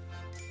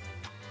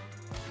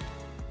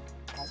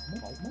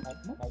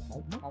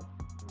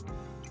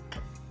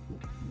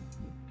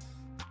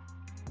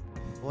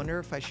 I wonder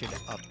if I should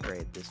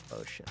upgrade this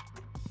potion.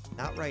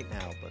 Not right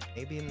now, but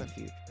maybe in the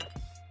future.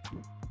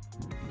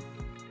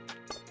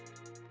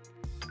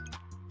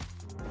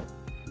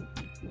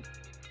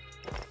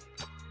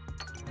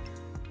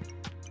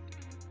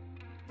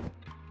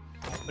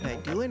 Would I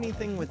do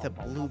anything with a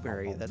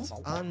blueberry that's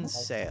on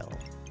sale?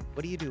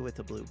 What do you do with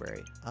a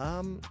blueberry?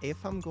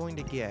 If I'm going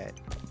to get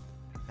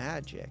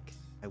magic,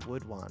 I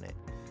would want it.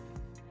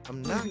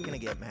 I'm not going to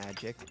get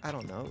magic. I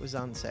don't know. It was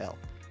on sale.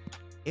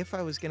 If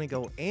I was going to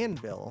go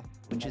anvil,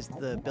 which is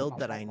the build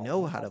that I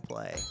know how to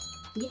play,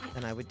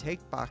 then I would take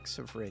Box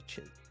of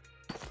Riches.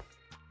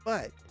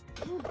 But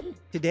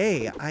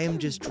today, I am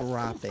just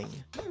dropping.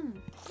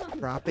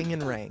 Dropping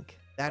in rank.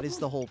 That is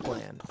the whole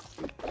plan.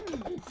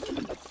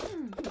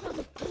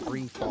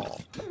 Free fall.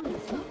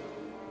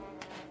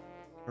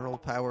 Girl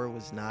power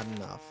was not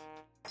enough.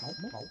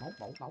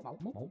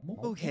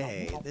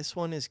 Okay, this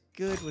one is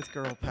good with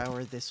girl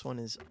power. This one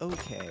is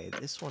okay.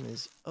 This one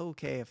is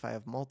okay if I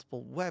have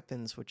multiple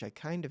weapons, which I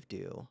kind of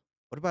do.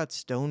 What about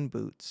stone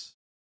boots?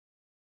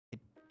 I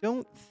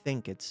don't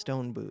think it's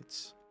stone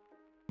boots.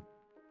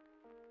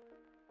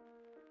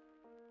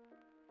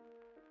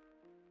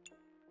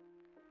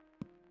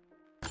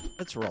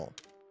 Let's roll.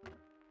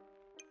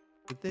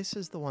 But this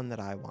is the one that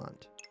I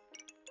want.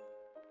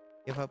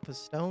 Give up a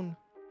stone.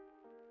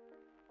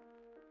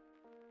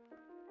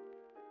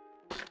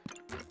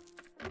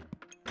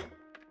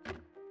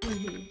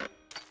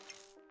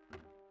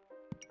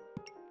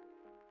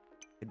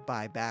 Could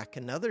buy back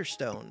another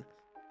stone.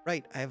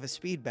 Right, I have a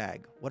speed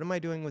bag. What am I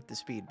doing with the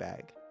speed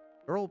bag?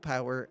 Girl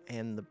power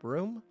and the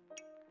broom?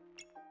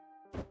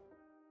 What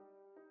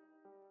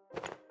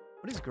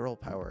is girl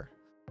power?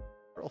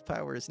 Girl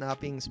power is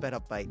not being sped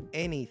up by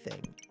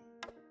anything.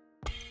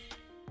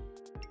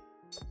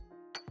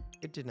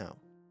 Good to know.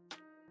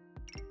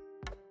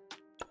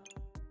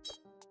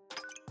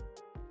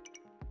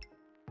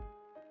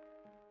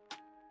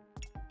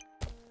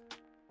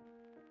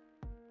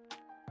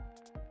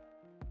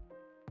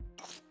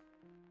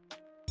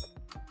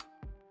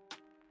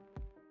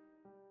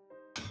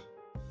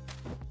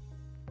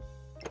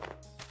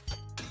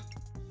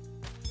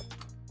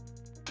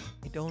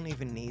 I don't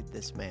even need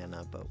this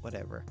mana, but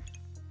whatever.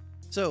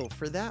 So,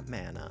 for that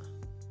mana,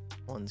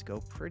 ones go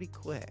pretty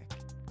quick.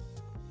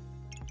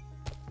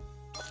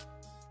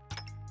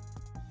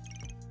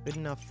 Good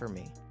enough for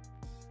me.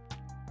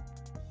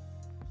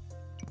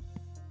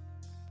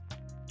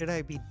 Should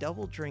I be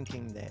double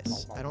drinking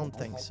this? I don't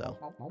think so.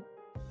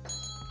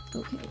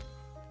 Okay.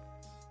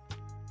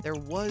 There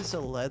was a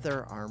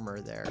leather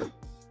armor there,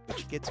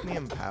 which gets me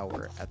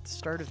empower at the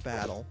start of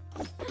battle.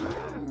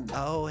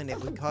 Oh, and it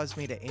would cause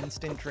me to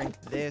instant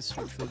drink this,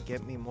 which would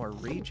get me more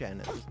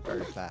regen at the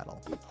start of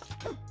battle.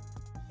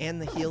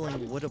 And the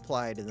healing would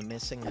apply to the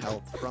missing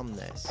health from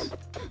this.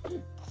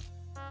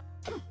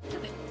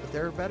 But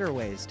there are better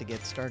ways to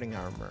get starting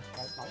armor.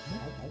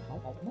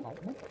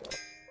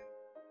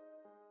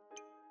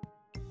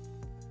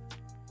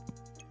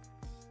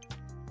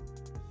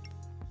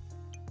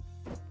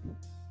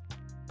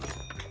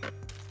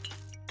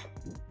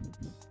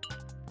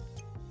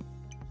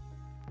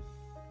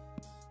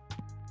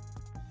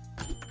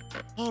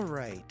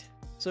 Alright,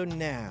 so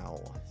now,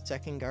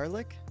 second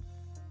garlic?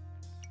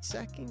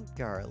 Second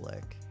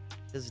garlic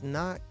does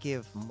not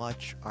give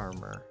much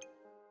armor.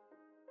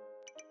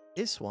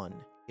 This one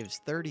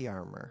gives 30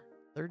 armor,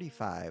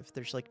 35.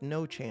 There's like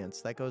no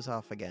chance that goes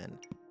off again.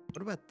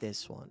 What about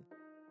this one?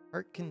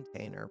 Heart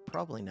container,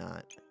 probably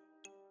not.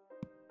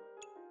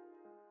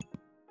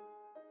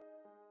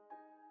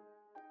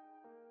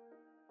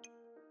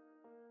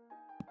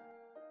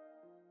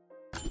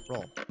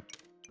 Roll.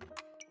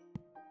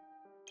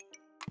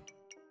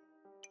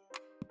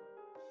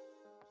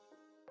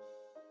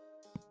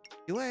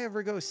 Do I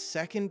ever go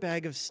second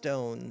bag of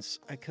stones?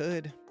 I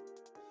could.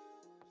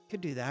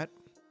 Could do that.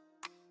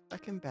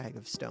 Second bag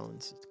of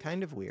stones. It's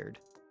kind of weird.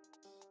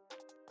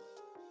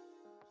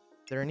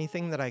 Is there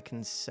anything that I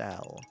can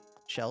sell?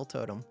 Shell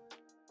totem.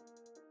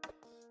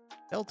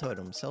 Shell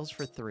totem sells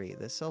for 3.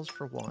 This sells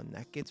for 1.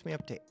 That gets me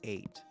up to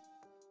 8.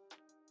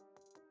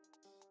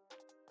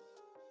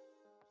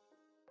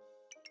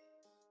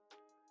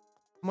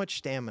 How much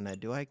stamina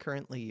do I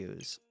currently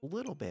use? A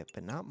little bit,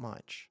 but not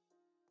much.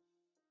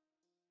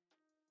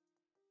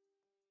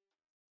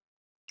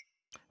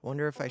 I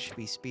wonder if I should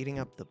be speeding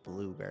up the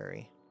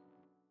blueberry.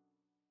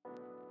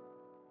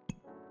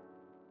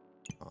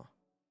 Huh.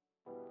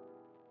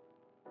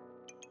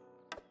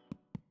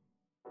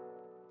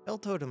 Shell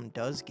totem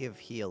does give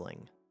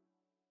healing.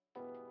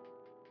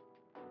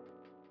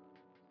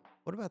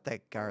 What about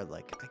that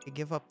garlic? I could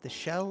give up the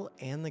shell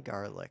and the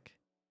garlic.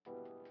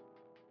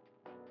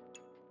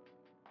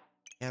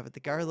 Yeah, but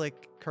the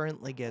garlic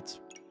currently gets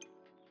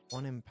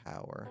 1 in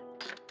power.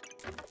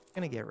 I'm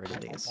gonna get rid of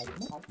these.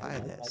 Buy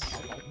this.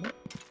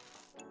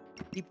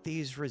 Keep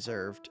these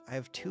reserved. I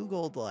have 2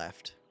 gold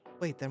left.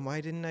 Wait, then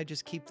why didn't I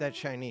just keep that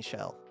shiny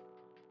shell?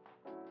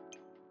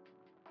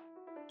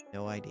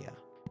 No idea.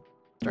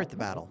 Start the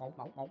battle.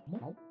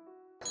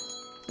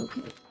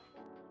 Okay.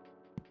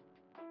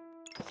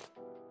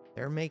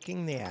 They're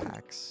making the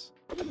axe.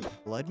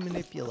 Blood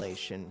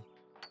manipulation.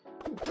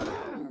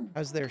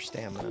 How's their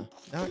stamina?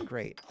 Not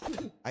great.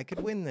 I could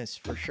win this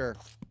for sure.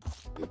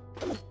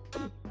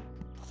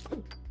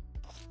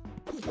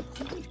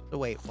 So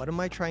wait, what am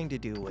I trying to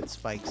do with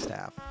Spike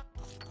Staff?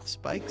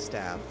 Spike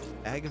Staff,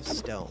 Bag of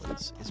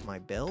Stones, is my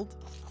build?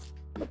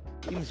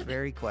 Seems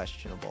very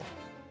questionable.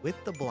 With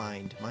the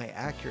blind, my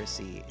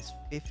accuracy is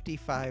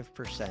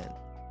 55%.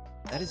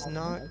 That is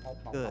not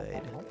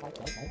good.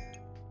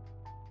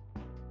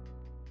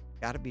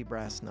 Gotta be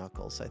Brass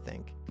Knuckles, I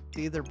think. It's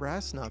either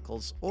Brass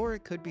Knuckles or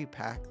it could be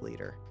Pack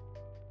Leader.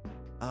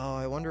 Oh,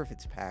 I wonder if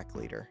it's Pack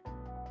Leader.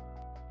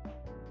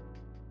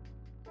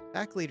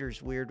 Pack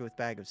Leader's weird with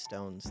Bag of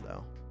Stones,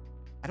 though.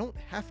 I don't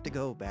have to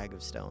go Bag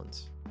of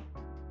Stones.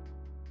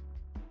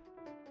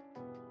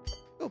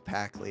 Go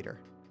Pack Leader.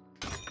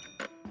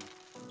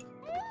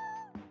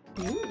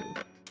 Ooh.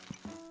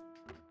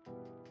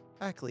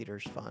 Pack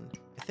Leader's fun.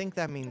 I think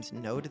that means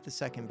no to the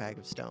second Bag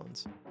of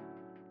Stones.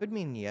 Could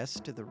mean yes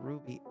to the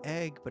ruby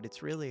egg, but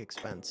it's really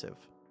expensive.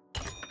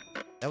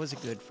 That was a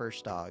good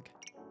first dog.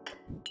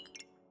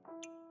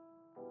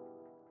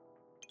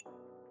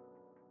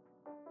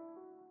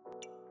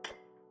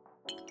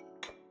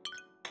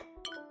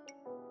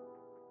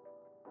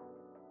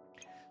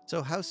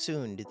 So how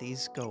soon do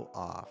these go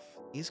off?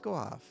 These go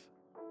off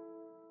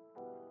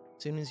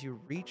as soon as you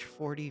reach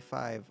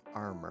 45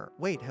 armor.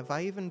 Wait, have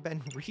I even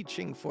been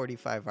reaching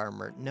 45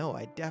 armor? No,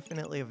 I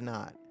definitely have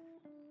not.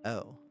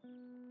 Oh.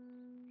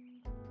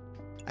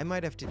 I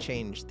might have to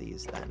change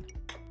these then.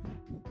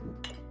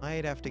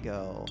 Might have to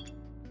go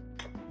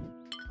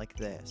like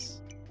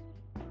this.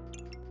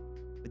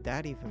 Would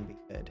that even be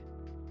good?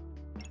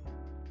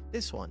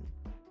 This one.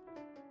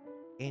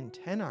 Gain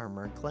 10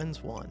 armor,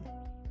 cleanse 1.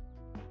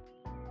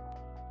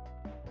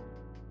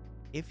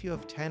 If you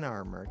have 10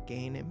 armor,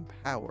 gain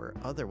empower.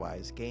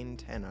 Otherwise, gain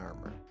 10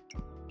 armor.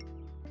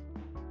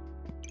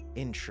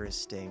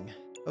 Interesting.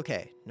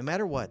 Okay, no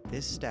matter what,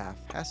 this staff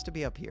has to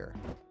be up here.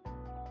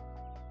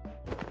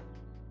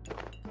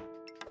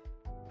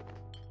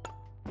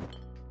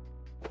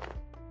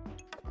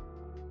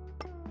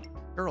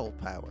 Girl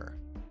power.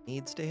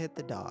 Needs to hit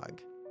the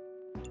dog.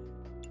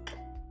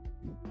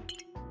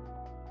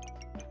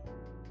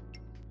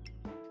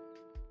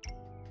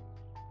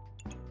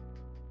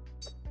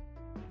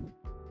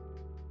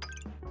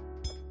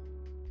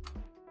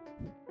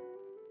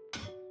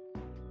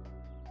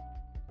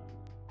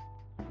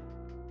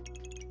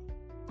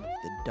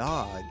 The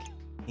dog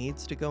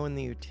needs to go in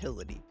the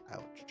utility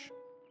pouch.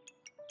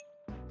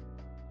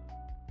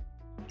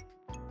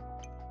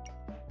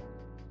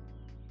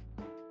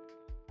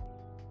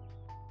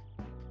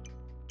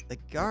 The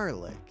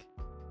garlic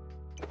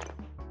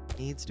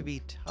needs to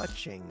be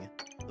touching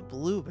the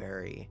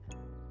blueberry,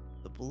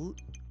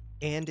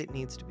 and it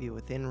needs to be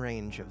within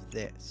range of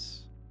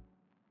this.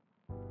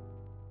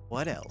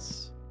 What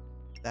else?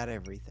 Is that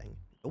everything?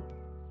 Nope.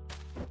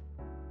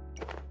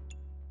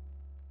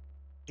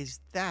 Is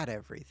that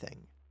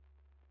everything?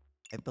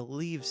 I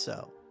believe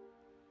so.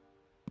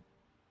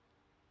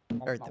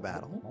 Start the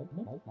battle.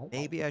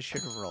 Maybe I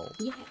should have rolled.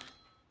 Yeah.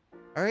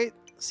 Alright,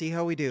 see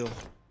how we do.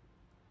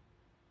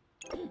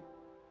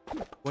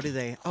 What do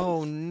they...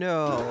 Oh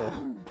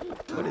no!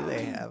 What do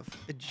they have?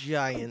 A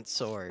giant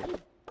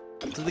sword.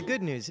 So the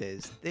good news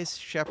is, this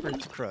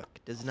shepherd's crook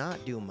does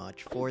not do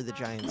much for the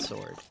giant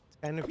sword. It's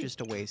kind of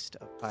just a waste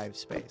of 5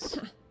 space.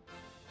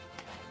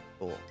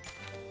 Cool.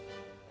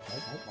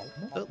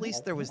 So at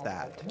least there was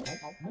that.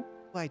 Do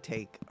I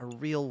take a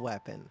real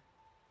weapon?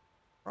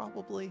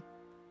 Probably.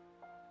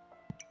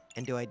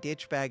 And do I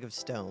ditch Bag of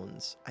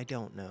Stones? I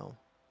don't know.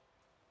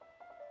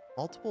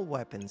 Multiple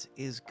weapons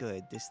is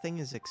good. This thing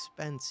is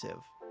expensive.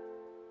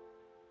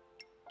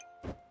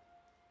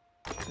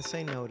 Let's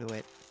say no to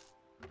it.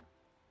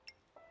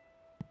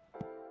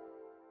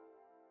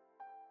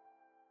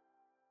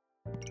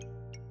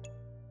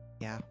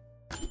 Yeah.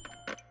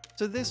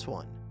 So this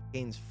one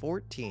gains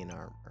 14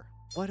 armor.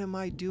 What am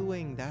I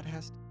doing? That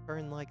has to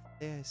turn like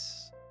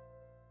this.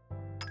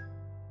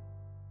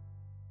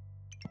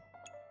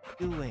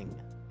 Doing.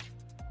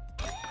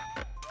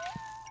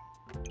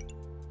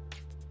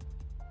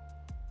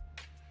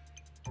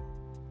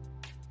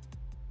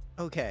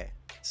 Okay,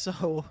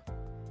 so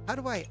how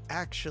do I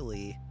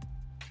actually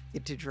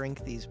get to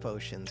drink these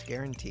potions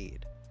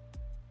guaranteed?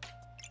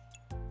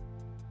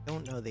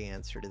 Don't know the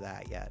answer to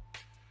that yet.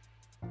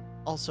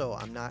 Also,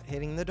 I'm not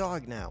hitting the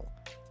dog now.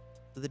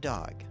 The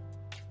dog.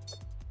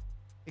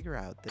 Figure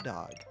out the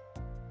dog.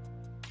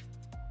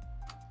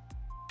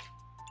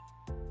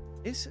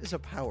 This is a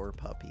power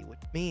puppy, which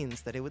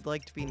means that it would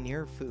like to be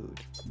near food.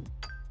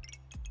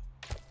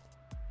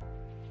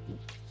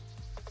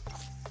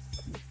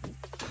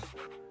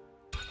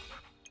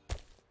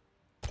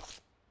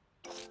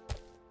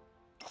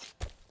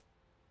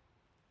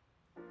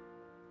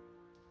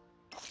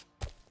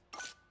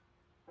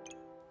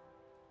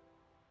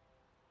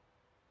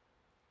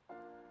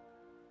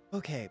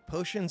 Okay,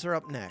 potions are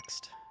up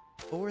next.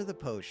 For the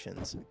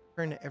potions,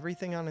 turn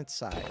everything on its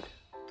side.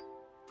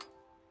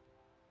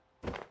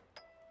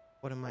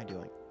 What am I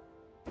doing?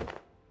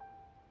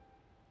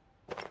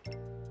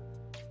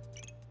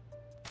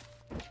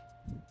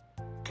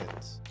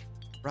 Yes.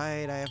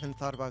 Right, I haven't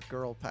thought about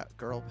girl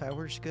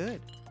power's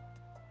good.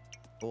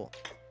 Cool.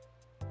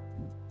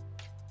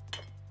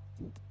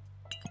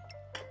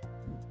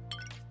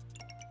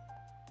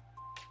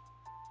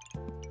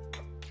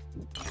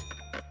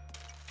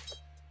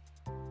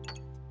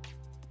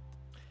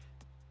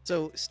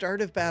 So,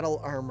 start of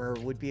battle armor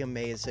would be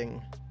amazing.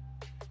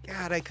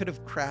 God, I could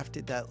have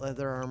crafted that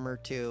leather armor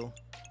too.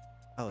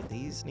 Oh,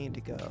 these need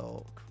to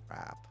go.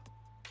 Crap.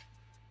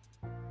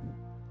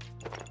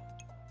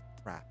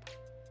 Crap.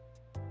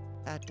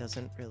 That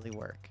doesn't really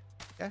work.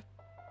 Okay?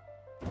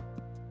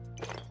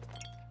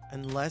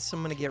 Unless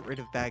I'm gonna get rid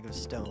of Bag of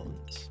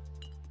Stones.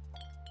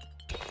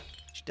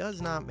 Which does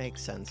not make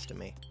sense to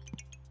me.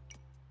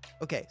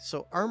 Okay,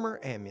 so Armor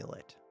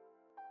Amulet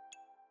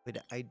would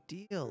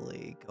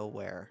ideally go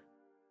where?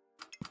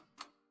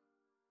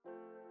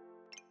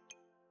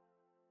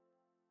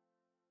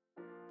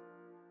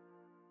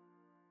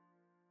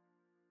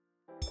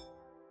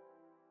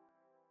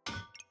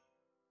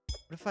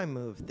 What if I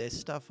move this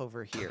stuff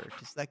over here?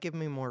 Does that give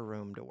me more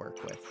room to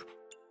work with?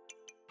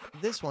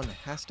 This one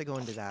has to go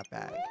into that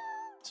bag.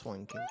 This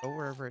one can go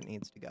wherever it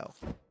needs to go.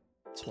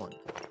 This one,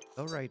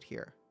 go right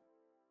here.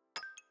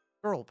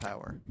 Girl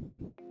power.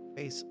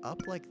 Face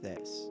up like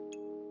this.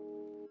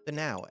 So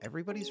now,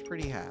 everybody's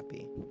pretty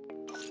happy.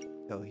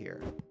 Go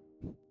here.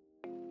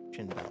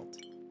 Chin belt.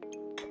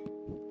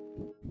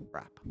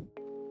 Crap.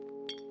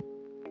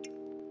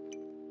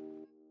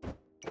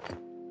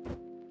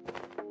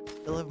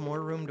 Still have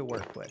more room to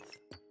work with.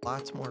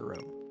 Lots more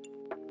room.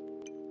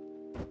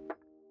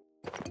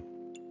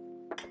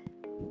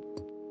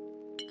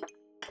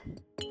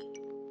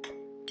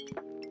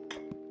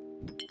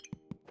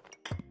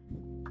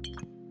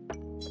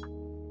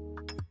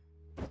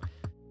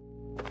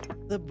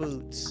 The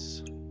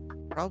boots.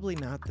 Probably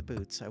not the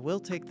boots. I will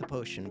take the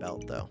potion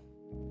belt, though.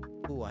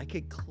 Ooh, I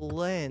could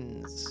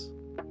cleanse.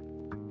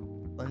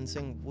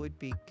 Cleansing would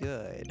be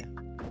good.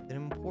 And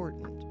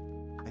important.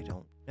 I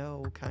don't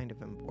know, kind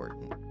of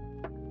important.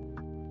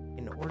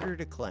 In order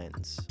to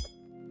cleanse,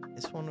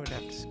 this one would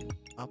have to scoot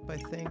up, I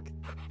think.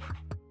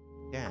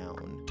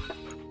 Down.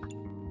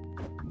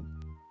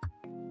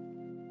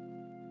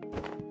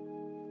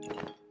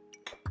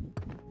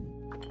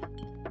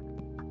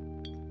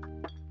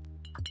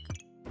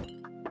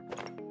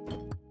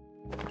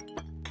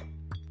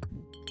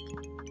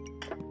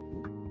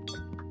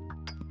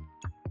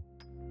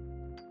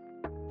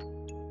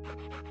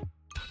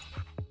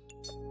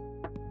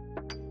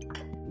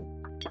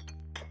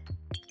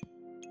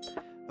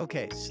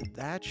 Okay, so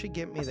that should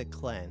get me the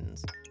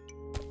cleanse.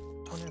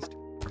 This one has to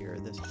go here,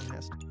 this one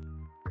has to go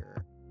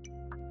here.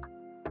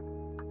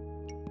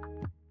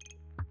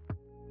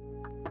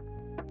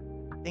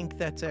 I think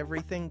that's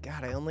everything.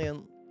 God, I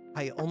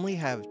only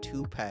have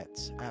 2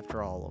 pets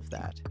after all of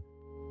that.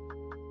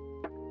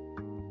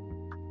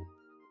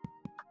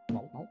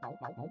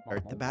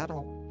 Start the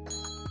battle.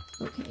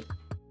 Okay.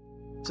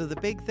 So the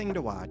big thing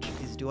to watch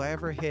is, do I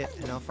ever hit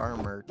enough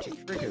armor to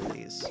trigger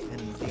these?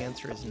 And the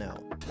answer is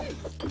no.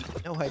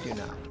 No, I do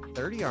not.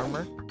 30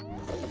 armor.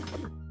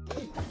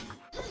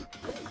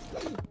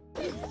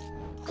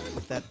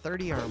 With that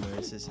 30 armor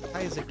is as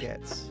high as it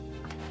gets.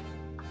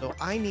 So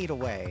I need a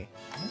way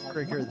to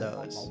trigger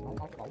those.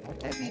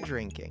 Heavy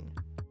drinking.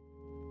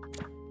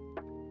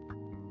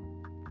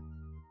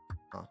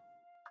 Huh.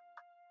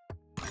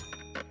 I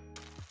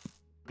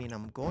mean,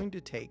 I'm going to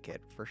take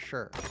it for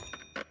sure.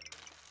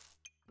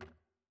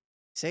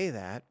 Say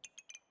that,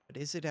 but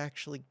is it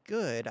actually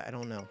good? I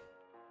don't know.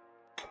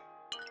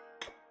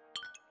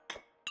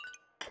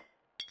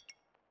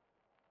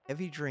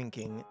 Heavy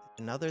drinking,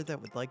 another that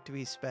would like to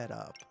be sped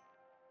up.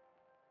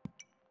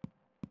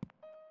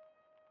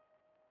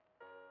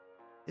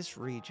 This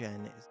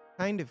regen is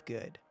kind of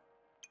good.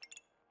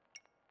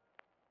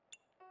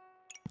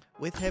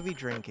 with heavy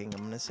drinking,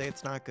 I'm gonna say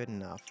it's not good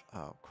enough.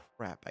 Oh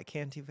crap, I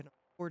can't even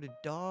afford a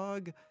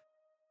dog.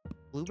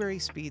 Blueberry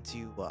speeds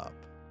you up.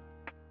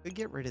 Could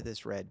get rid of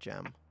this red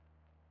gem.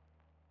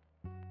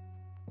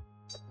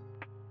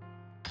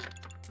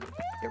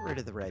 Get rid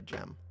of the red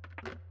gem.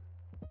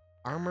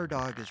 Armor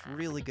dog is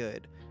really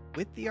good.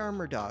 With the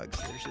armor dogs,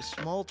 there's a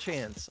small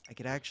chance I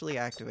could actually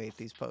activate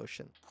these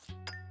potions.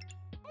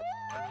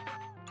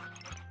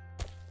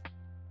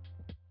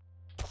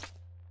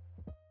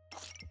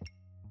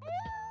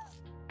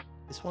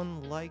 This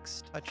one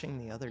likes touching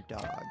the other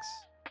dogs.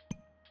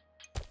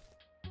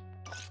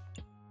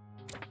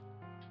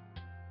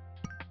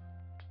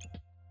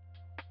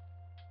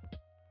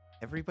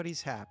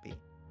 Everybody's happy.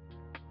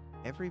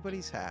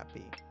 Everybody's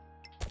happy.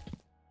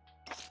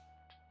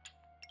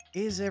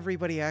 Is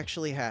everybody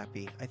actually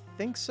happy? I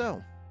think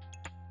so.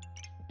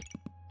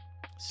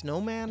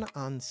 Snowman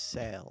on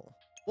sale.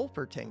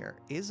 Wolpertinger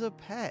is a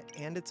pet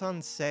and it's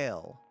on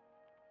sale.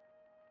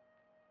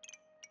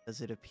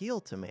 Does it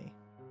appeal to me?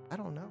 I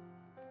don't know.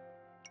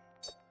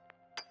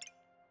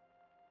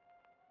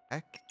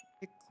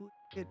 Technically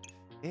it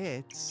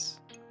fits.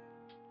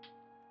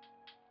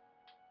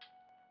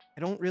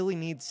 I don't really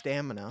need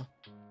stamina.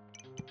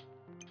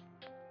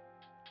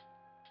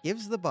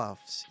 Gives the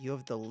buffs you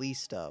have the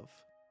least of.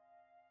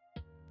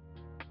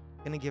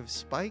 Gonna give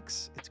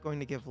spikes, it's going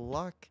to give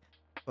luck,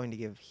 it's going to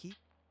give heat.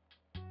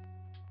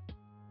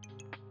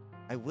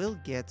 I will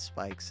get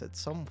spikes at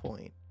some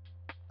point.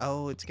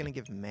 Oh, it's gonna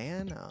give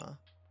mana.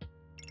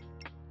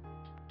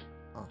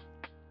 Huh.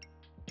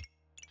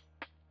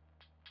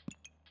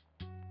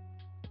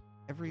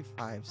 Every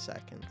 5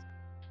 seconds.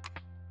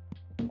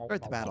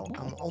 Start the battle.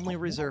 I'm only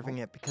reserving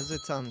it because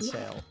it's on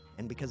sale,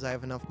 and because I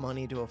have enough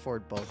money to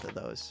afford both of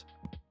those.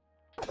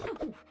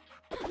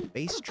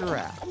 Base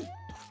giraffe.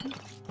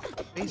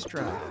 Base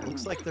giraffe.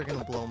 Looks like they're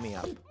gonna blow me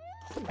up.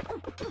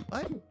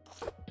 What?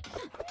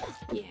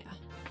 Yeah.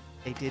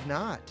 They did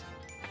not.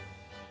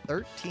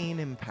 13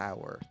 in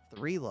power.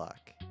 3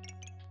 luck.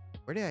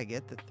 Where did I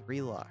get the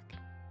 3 luck?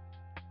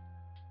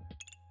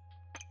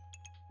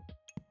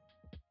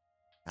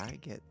 I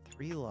get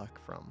 3 luck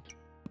from.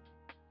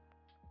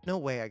 No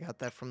way I got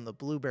that from the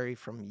blueberry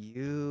from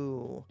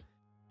you.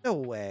 No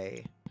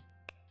way.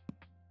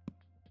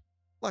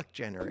 Luck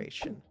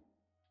generation.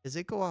 Does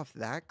it go off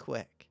that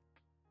quick?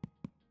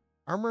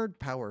 Armored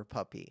power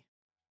puppy.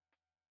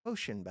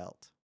 Potion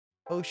belt.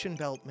 Potion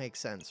belt makes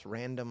sense.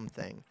 Random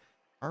thing.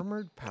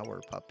 Armored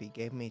power puppy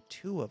gave me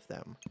 2 of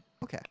them.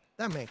 Okay,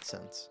 that makes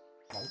sense.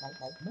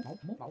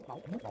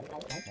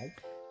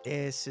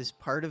 This is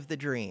part of the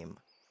dream.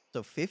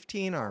 So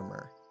 15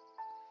 armor.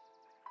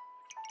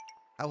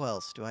 How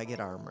else do I get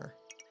armor?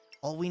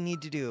 All we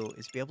need to do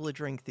is be able to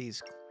drink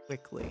these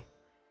quickly.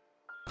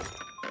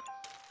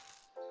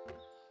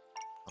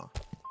 Huh.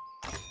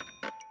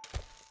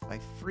 By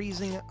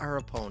freezing our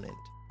opponent.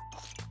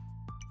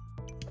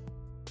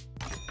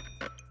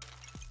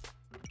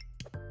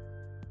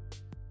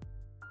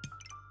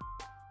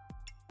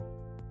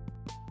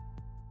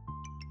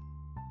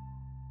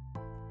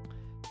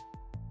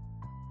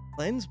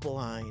 Lens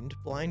blind.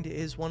 Blind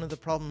is one of the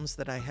problems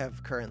that I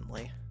have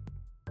currently.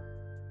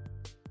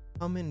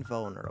 I'm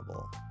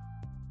invulnerable.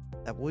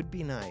 That would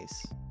be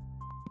nice.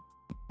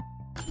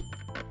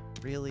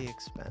 Really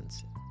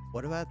expensive.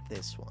 What about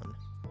this one?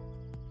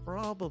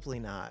 Probably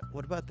not.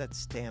 What about that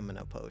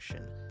stamina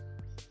potion?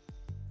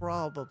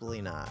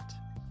 Probably not.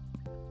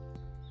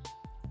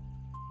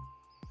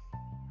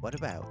 What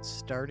about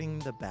starting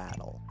the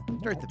battle?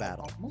 Start the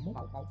battle.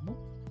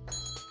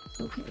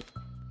 Okay.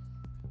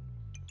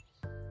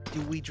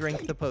 Do we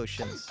drink the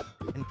potions?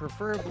 And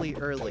preferably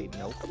early.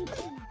 Nope.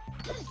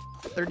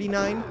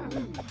 39?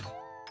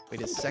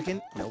 Wait a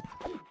second. Nope.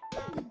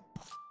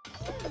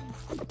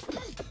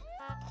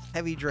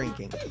 Heavy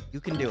drinking. You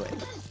can do it.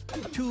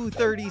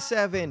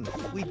 237.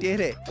 We did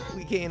it.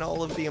 We gain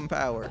all of the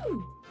empower.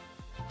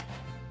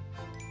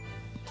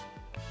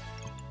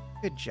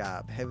 Good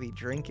job. Heavy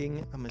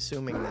drinking. I'm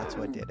assuming that's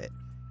what did it.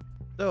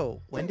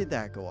 So, when did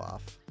that go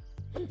off?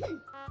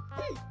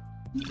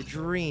 The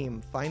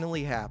dream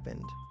finally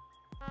happened.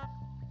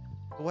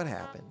 What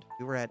happened?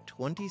 We were at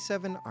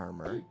 27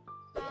 armor.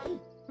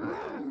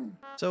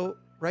 So,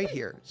 right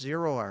here,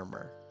 0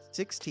 armor.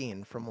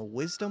 16 from a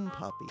wisdom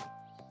puppy.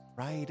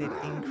 Right, it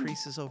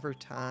increases over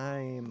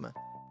time.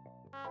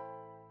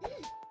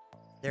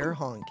 They're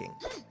honking.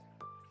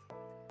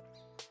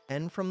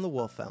 10 from the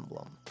wolf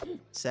emblem.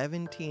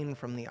 17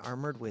 from the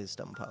armored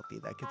wisdom puppy.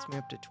 That gets me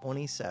up to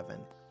 27.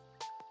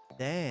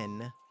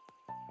 Then...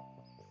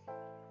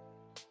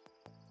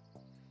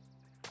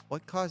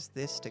 what caused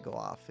this to go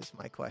off is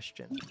my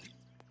question.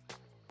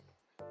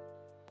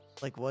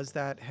 Like, was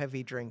that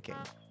heavy drinking?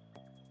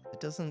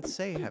 It doesn't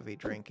say heavy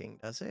drinking,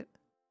 does it?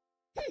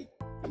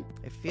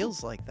 It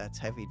feels like that's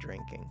heavy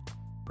drinking.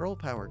 Girl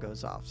power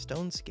goes off.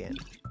 Stone skin.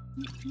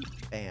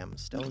 Bam.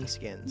 Stone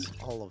skins.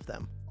 All of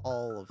them.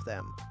 All of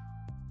them.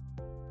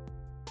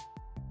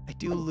 I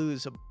do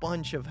lose a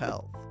bunch of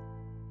health.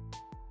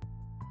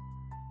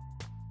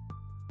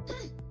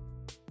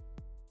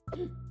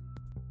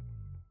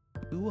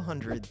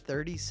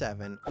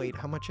 237. Wait,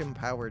 how much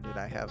empower did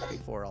I have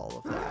before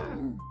all of that?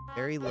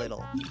 Very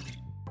little.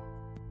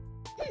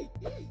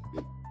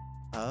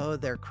 Oh,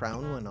 their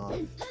crown went off.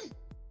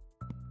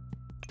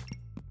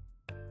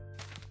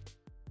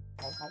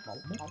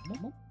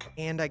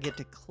 And I get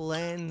to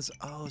cleanse.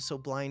 Oh, so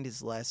blind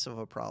is less of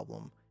a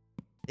problem.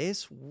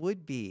 This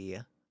would be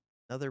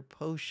another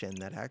potion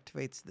that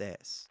activates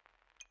this.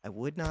 I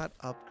would not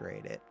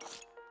upgrade it.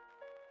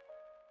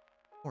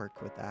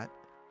 Work with that.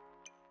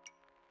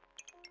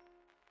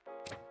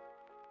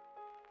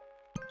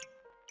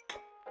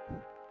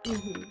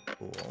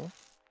 Cool.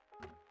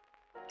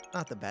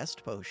 Not the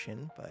best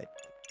potion, but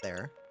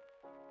there.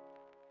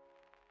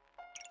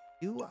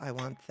 Do I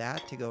want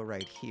that to go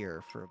right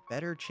here for a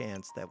better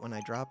chance that when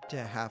I drop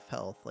to half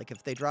health, like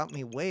if they drop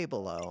me way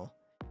below,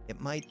 it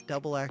might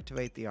double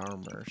activate the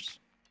armors.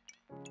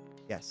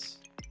 Yes.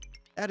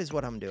 That is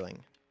what I'm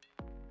doing.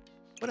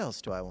 What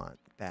else do I want?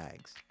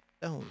 Bags.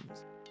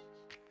 Stones.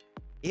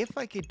 If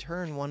I could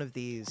turn one of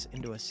these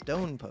into a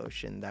stone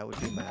potion, that would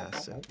be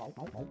massive.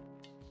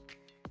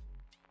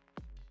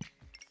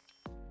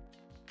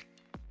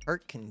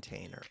 Heart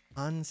container.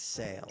 On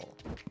sale.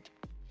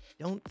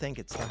 Don't think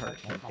it's the heart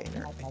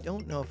container. I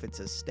don't know if it's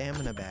a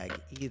stamina bag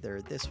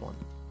either. This one.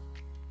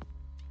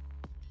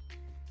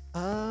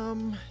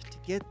 To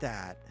get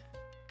that,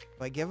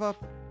 if I give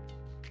up,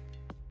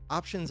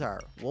 options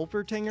are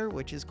Wolpertinger,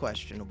 which is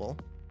questionable.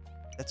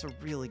 That's a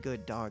really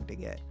good dog to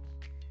get.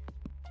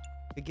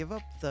 To give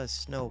up the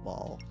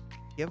snowball,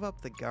 give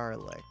up the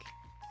garlic.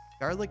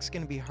 Garlic's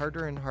going to be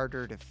harder and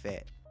harder to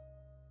fit.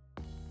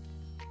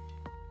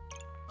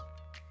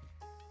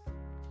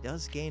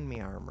 Does gain me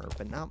armor,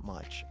 but not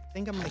much. I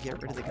think I'm going to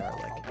get rid of the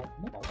garlic.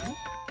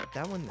 Put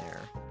that one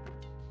there.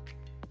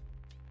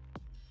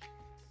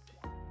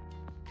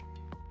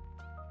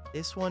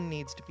 This one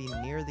needs to be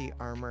near the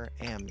armor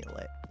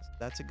amulet. So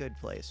that's a good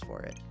place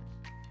for it.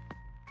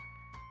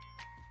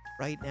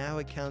 Right now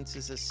it counts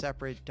as a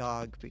separate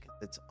dog because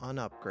it's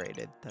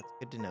unupgraded. That's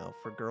good to know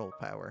for girl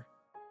power.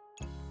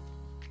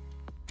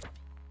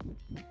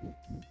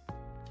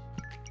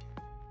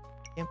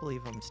 Can't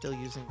believe I'm still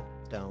using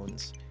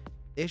stones.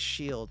 This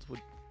shield would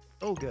be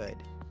so good.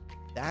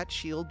 That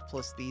shield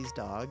plus these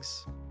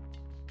dogs.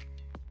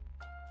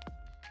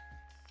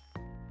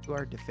 Too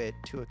hard to fit,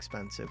 too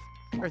expensive.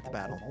 Start the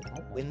battle.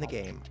 Win the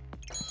game.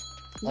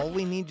 All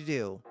we need to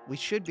do, we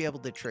should be able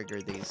to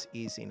trigger these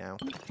easy now.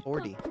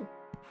 40.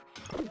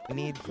 We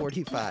need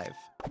 45.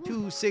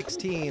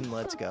 216,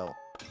 let's go.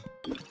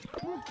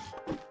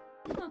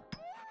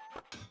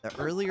 The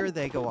earlier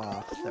they go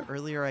off, the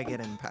earlier I get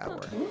in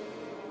power.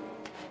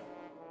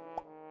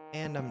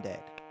 And I'm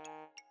dead.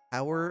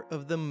 Power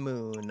of the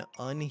Moon,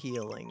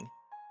 unhealing.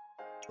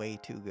 Way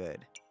too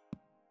good.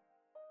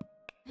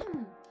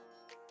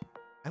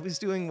 I was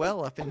doing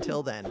well up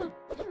until then.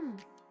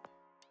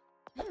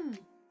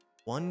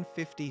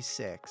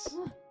 156.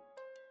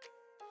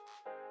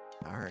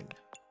 Darn.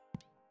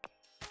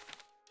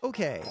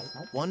 Okay,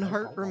 1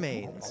 heart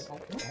remains.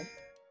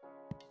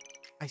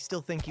 I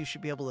still think you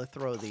should be able to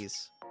throw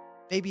these.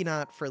 Maybe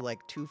not for like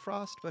 2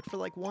 frost, but for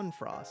like 1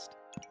 frost.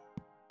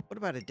 What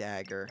about a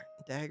dagger?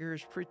 Dagger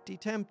is pretty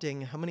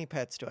tempting. How many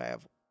pets do I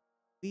have?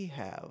 We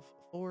have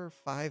 4 or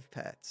 5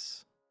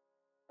 pets.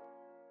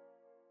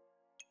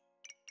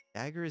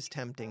 Dagger is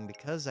tempting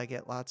because I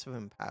get lots of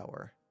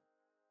empower.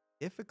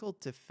 Difficult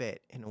to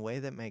fit in a way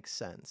that makes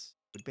sense.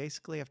 Would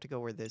basically have to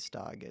go where this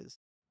dog is.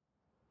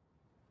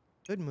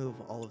 Could move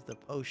all of the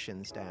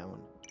potions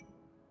down.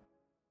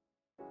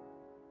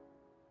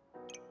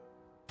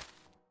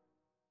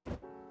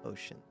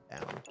 Potion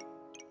down.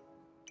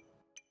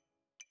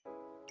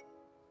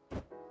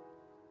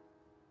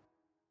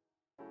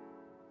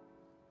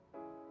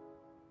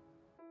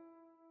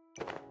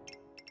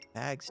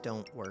 Bags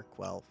don't work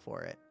well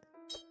for it.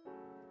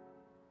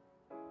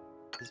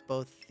 Because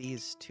both of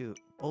these two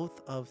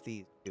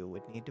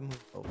would need to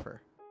move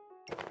over.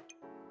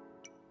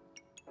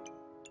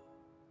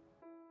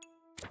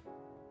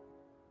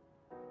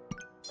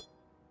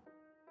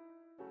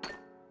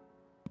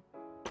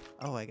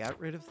 Oh, I got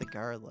rid of the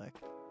garlic.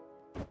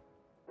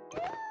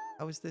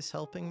 How is this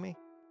helping me?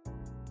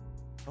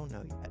 Don't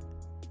know yet.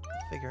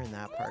 Figuring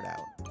that part out.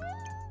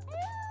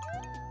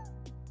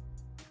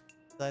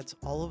 That's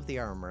all of the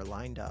armor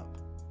lined up.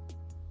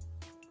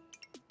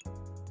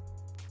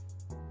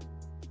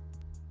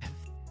 I have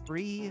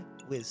 3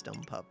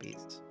 wisdom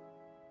puppies.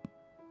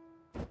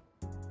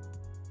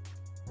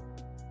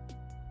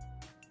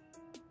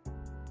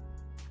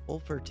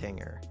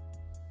 Wolpertinger.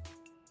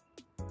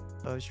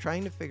 I was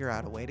trying to figure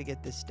out a way to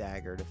get this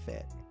dagger to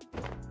fit.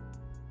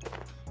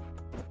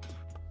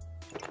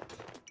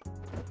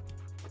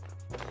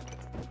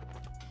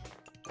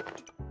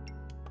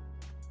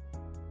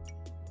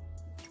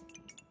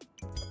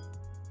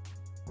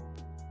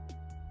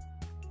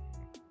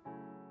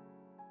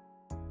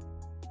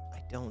 I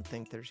don't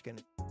think there's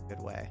gonna be a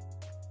good way.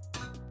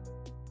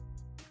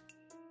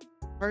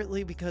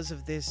 Partly because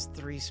of this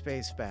 3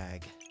 space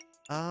bag.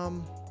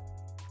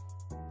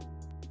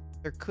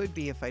 There could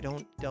be if I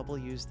don't double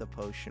use the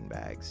potion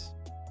bags.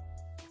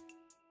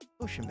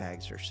 Potion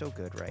bags are so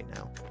good right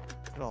now.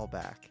 Put it all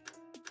back.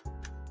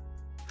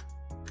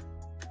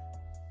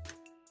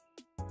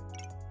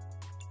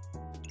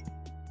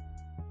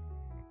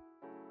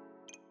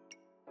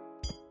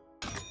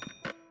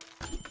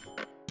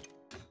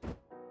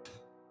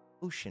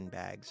 Potion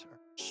bags are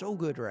so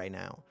good right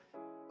now.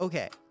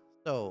 Okay,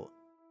 so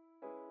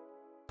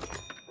what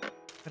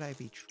could I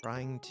be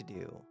trying to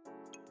do?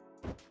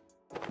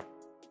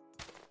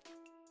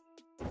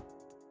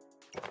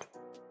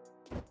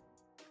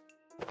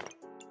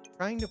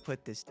 Trying to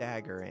put this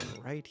dagger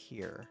in right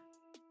here.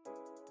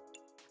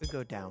 Could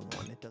go down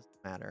one, it doesn't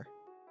matter.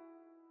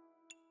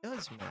 It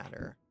does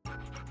matter. I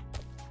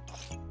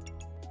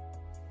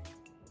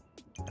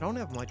don't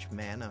have much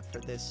mana for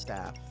this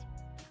staff.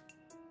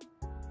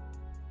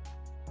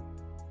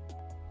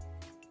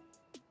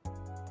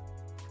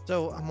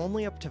 So I'm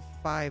only up to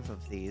 5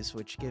 of these,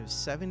 which gives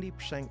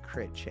 70%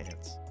 crit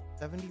chance.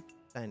 70%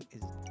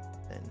 is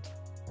decent.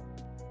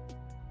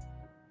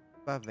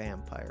 What about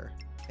vampire?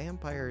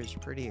 Vampire is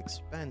pretty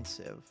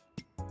expensive.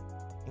 I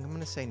think I'm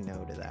gonna say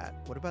no to that.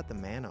 What about the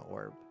mana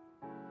orb?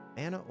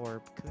 Mana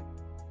orb could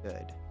be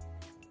good.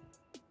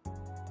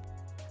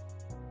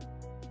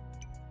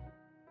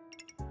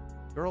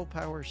 Girl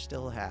power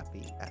still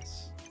happy,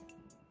 yes.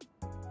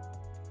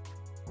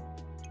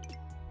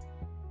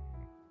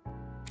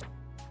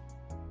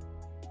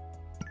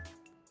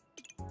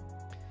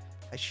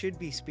 I should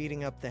be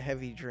speeding up the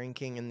heavy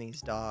drinking in these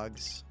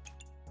dogs.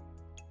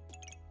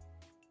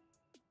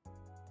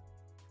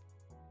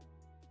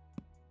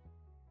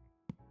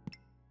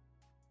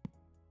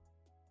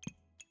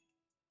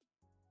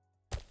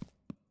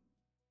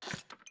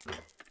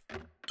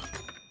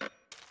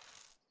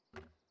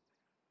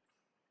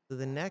 So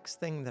the next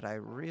thing that I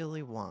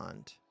really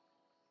want,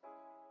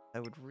 I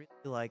would really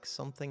like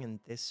something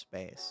in this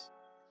space.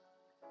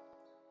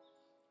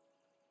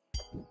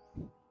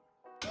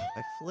 If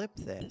I flip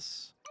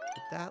this,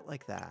 put that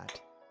like that,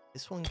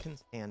 this one can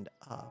stand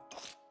up.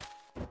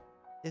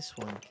 This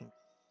one can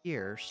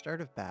here,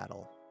 start of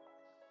battle.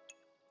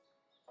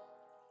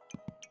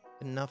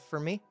 Enough for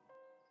me?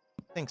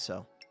 I think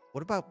so.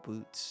 What about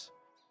boots?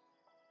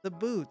 The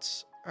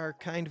boots are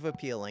kind of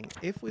appealing.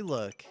 If we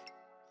look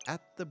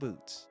at the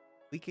boots,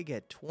 we could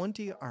get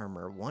 20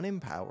 armor, 1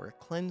 empower,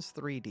 cleanse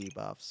 3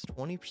 debuffs,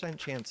 20%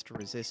 chance to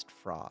resist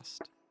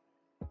frost.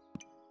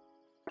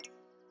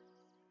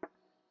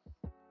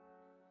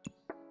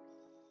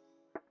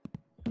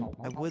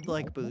 I would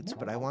like boots,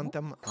 but I want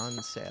them on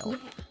sale.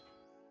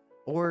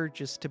 Or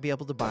just to be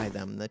able to buy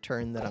them the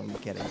turn that I'm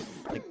getting.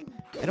 Like,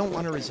 I don't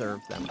want to reserve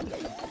them.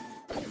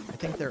 I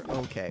think they're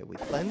okay. We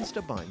cleansed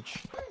a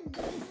bunch.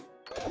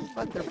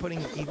 But they're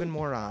putting even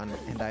more on,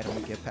 and I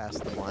don't get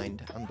past the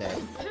blind. I'm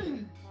dead.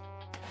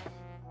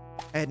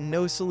 I had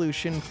no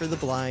solution for the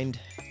blind.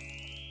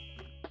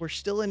 We're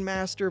still in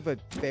Master, but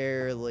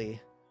barely.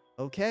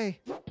 Okay,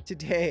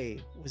 today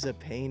was a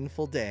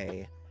painful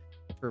day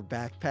for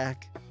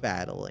backpack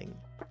battling.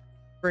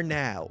 For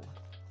now,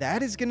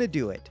 that is gonna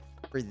do it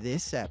for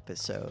this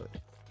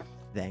episode.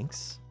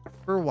 Thanks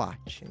for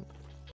watching.